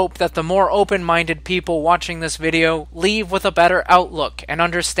sincerely hope that the more open-minded people watching this video leave with a better outlook and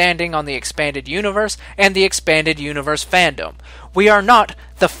understanding on the expanded universe and the expanded universe fandom. We are not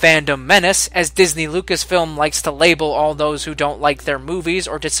the fandom menace, as Disney Lucasfilm likes to label all those who don't like their movies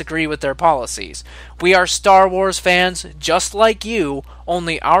or disagree with their policies. We are Star Wars fans just like you,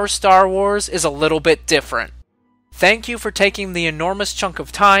 only our Star Wars is a little bit different. Thank you for taking the enormous chunk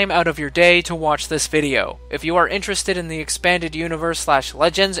of time out of your day to watch this video. If you are interested in the expanded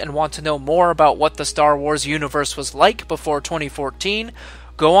universe/Legends and want to know more about what the Star Wars universe was like before 2014,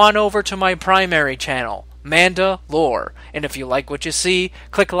 go on over to my primary channel, Manda Lore, and if you like what you see,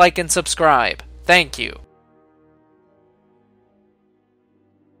 click like and subscribe. Thank you.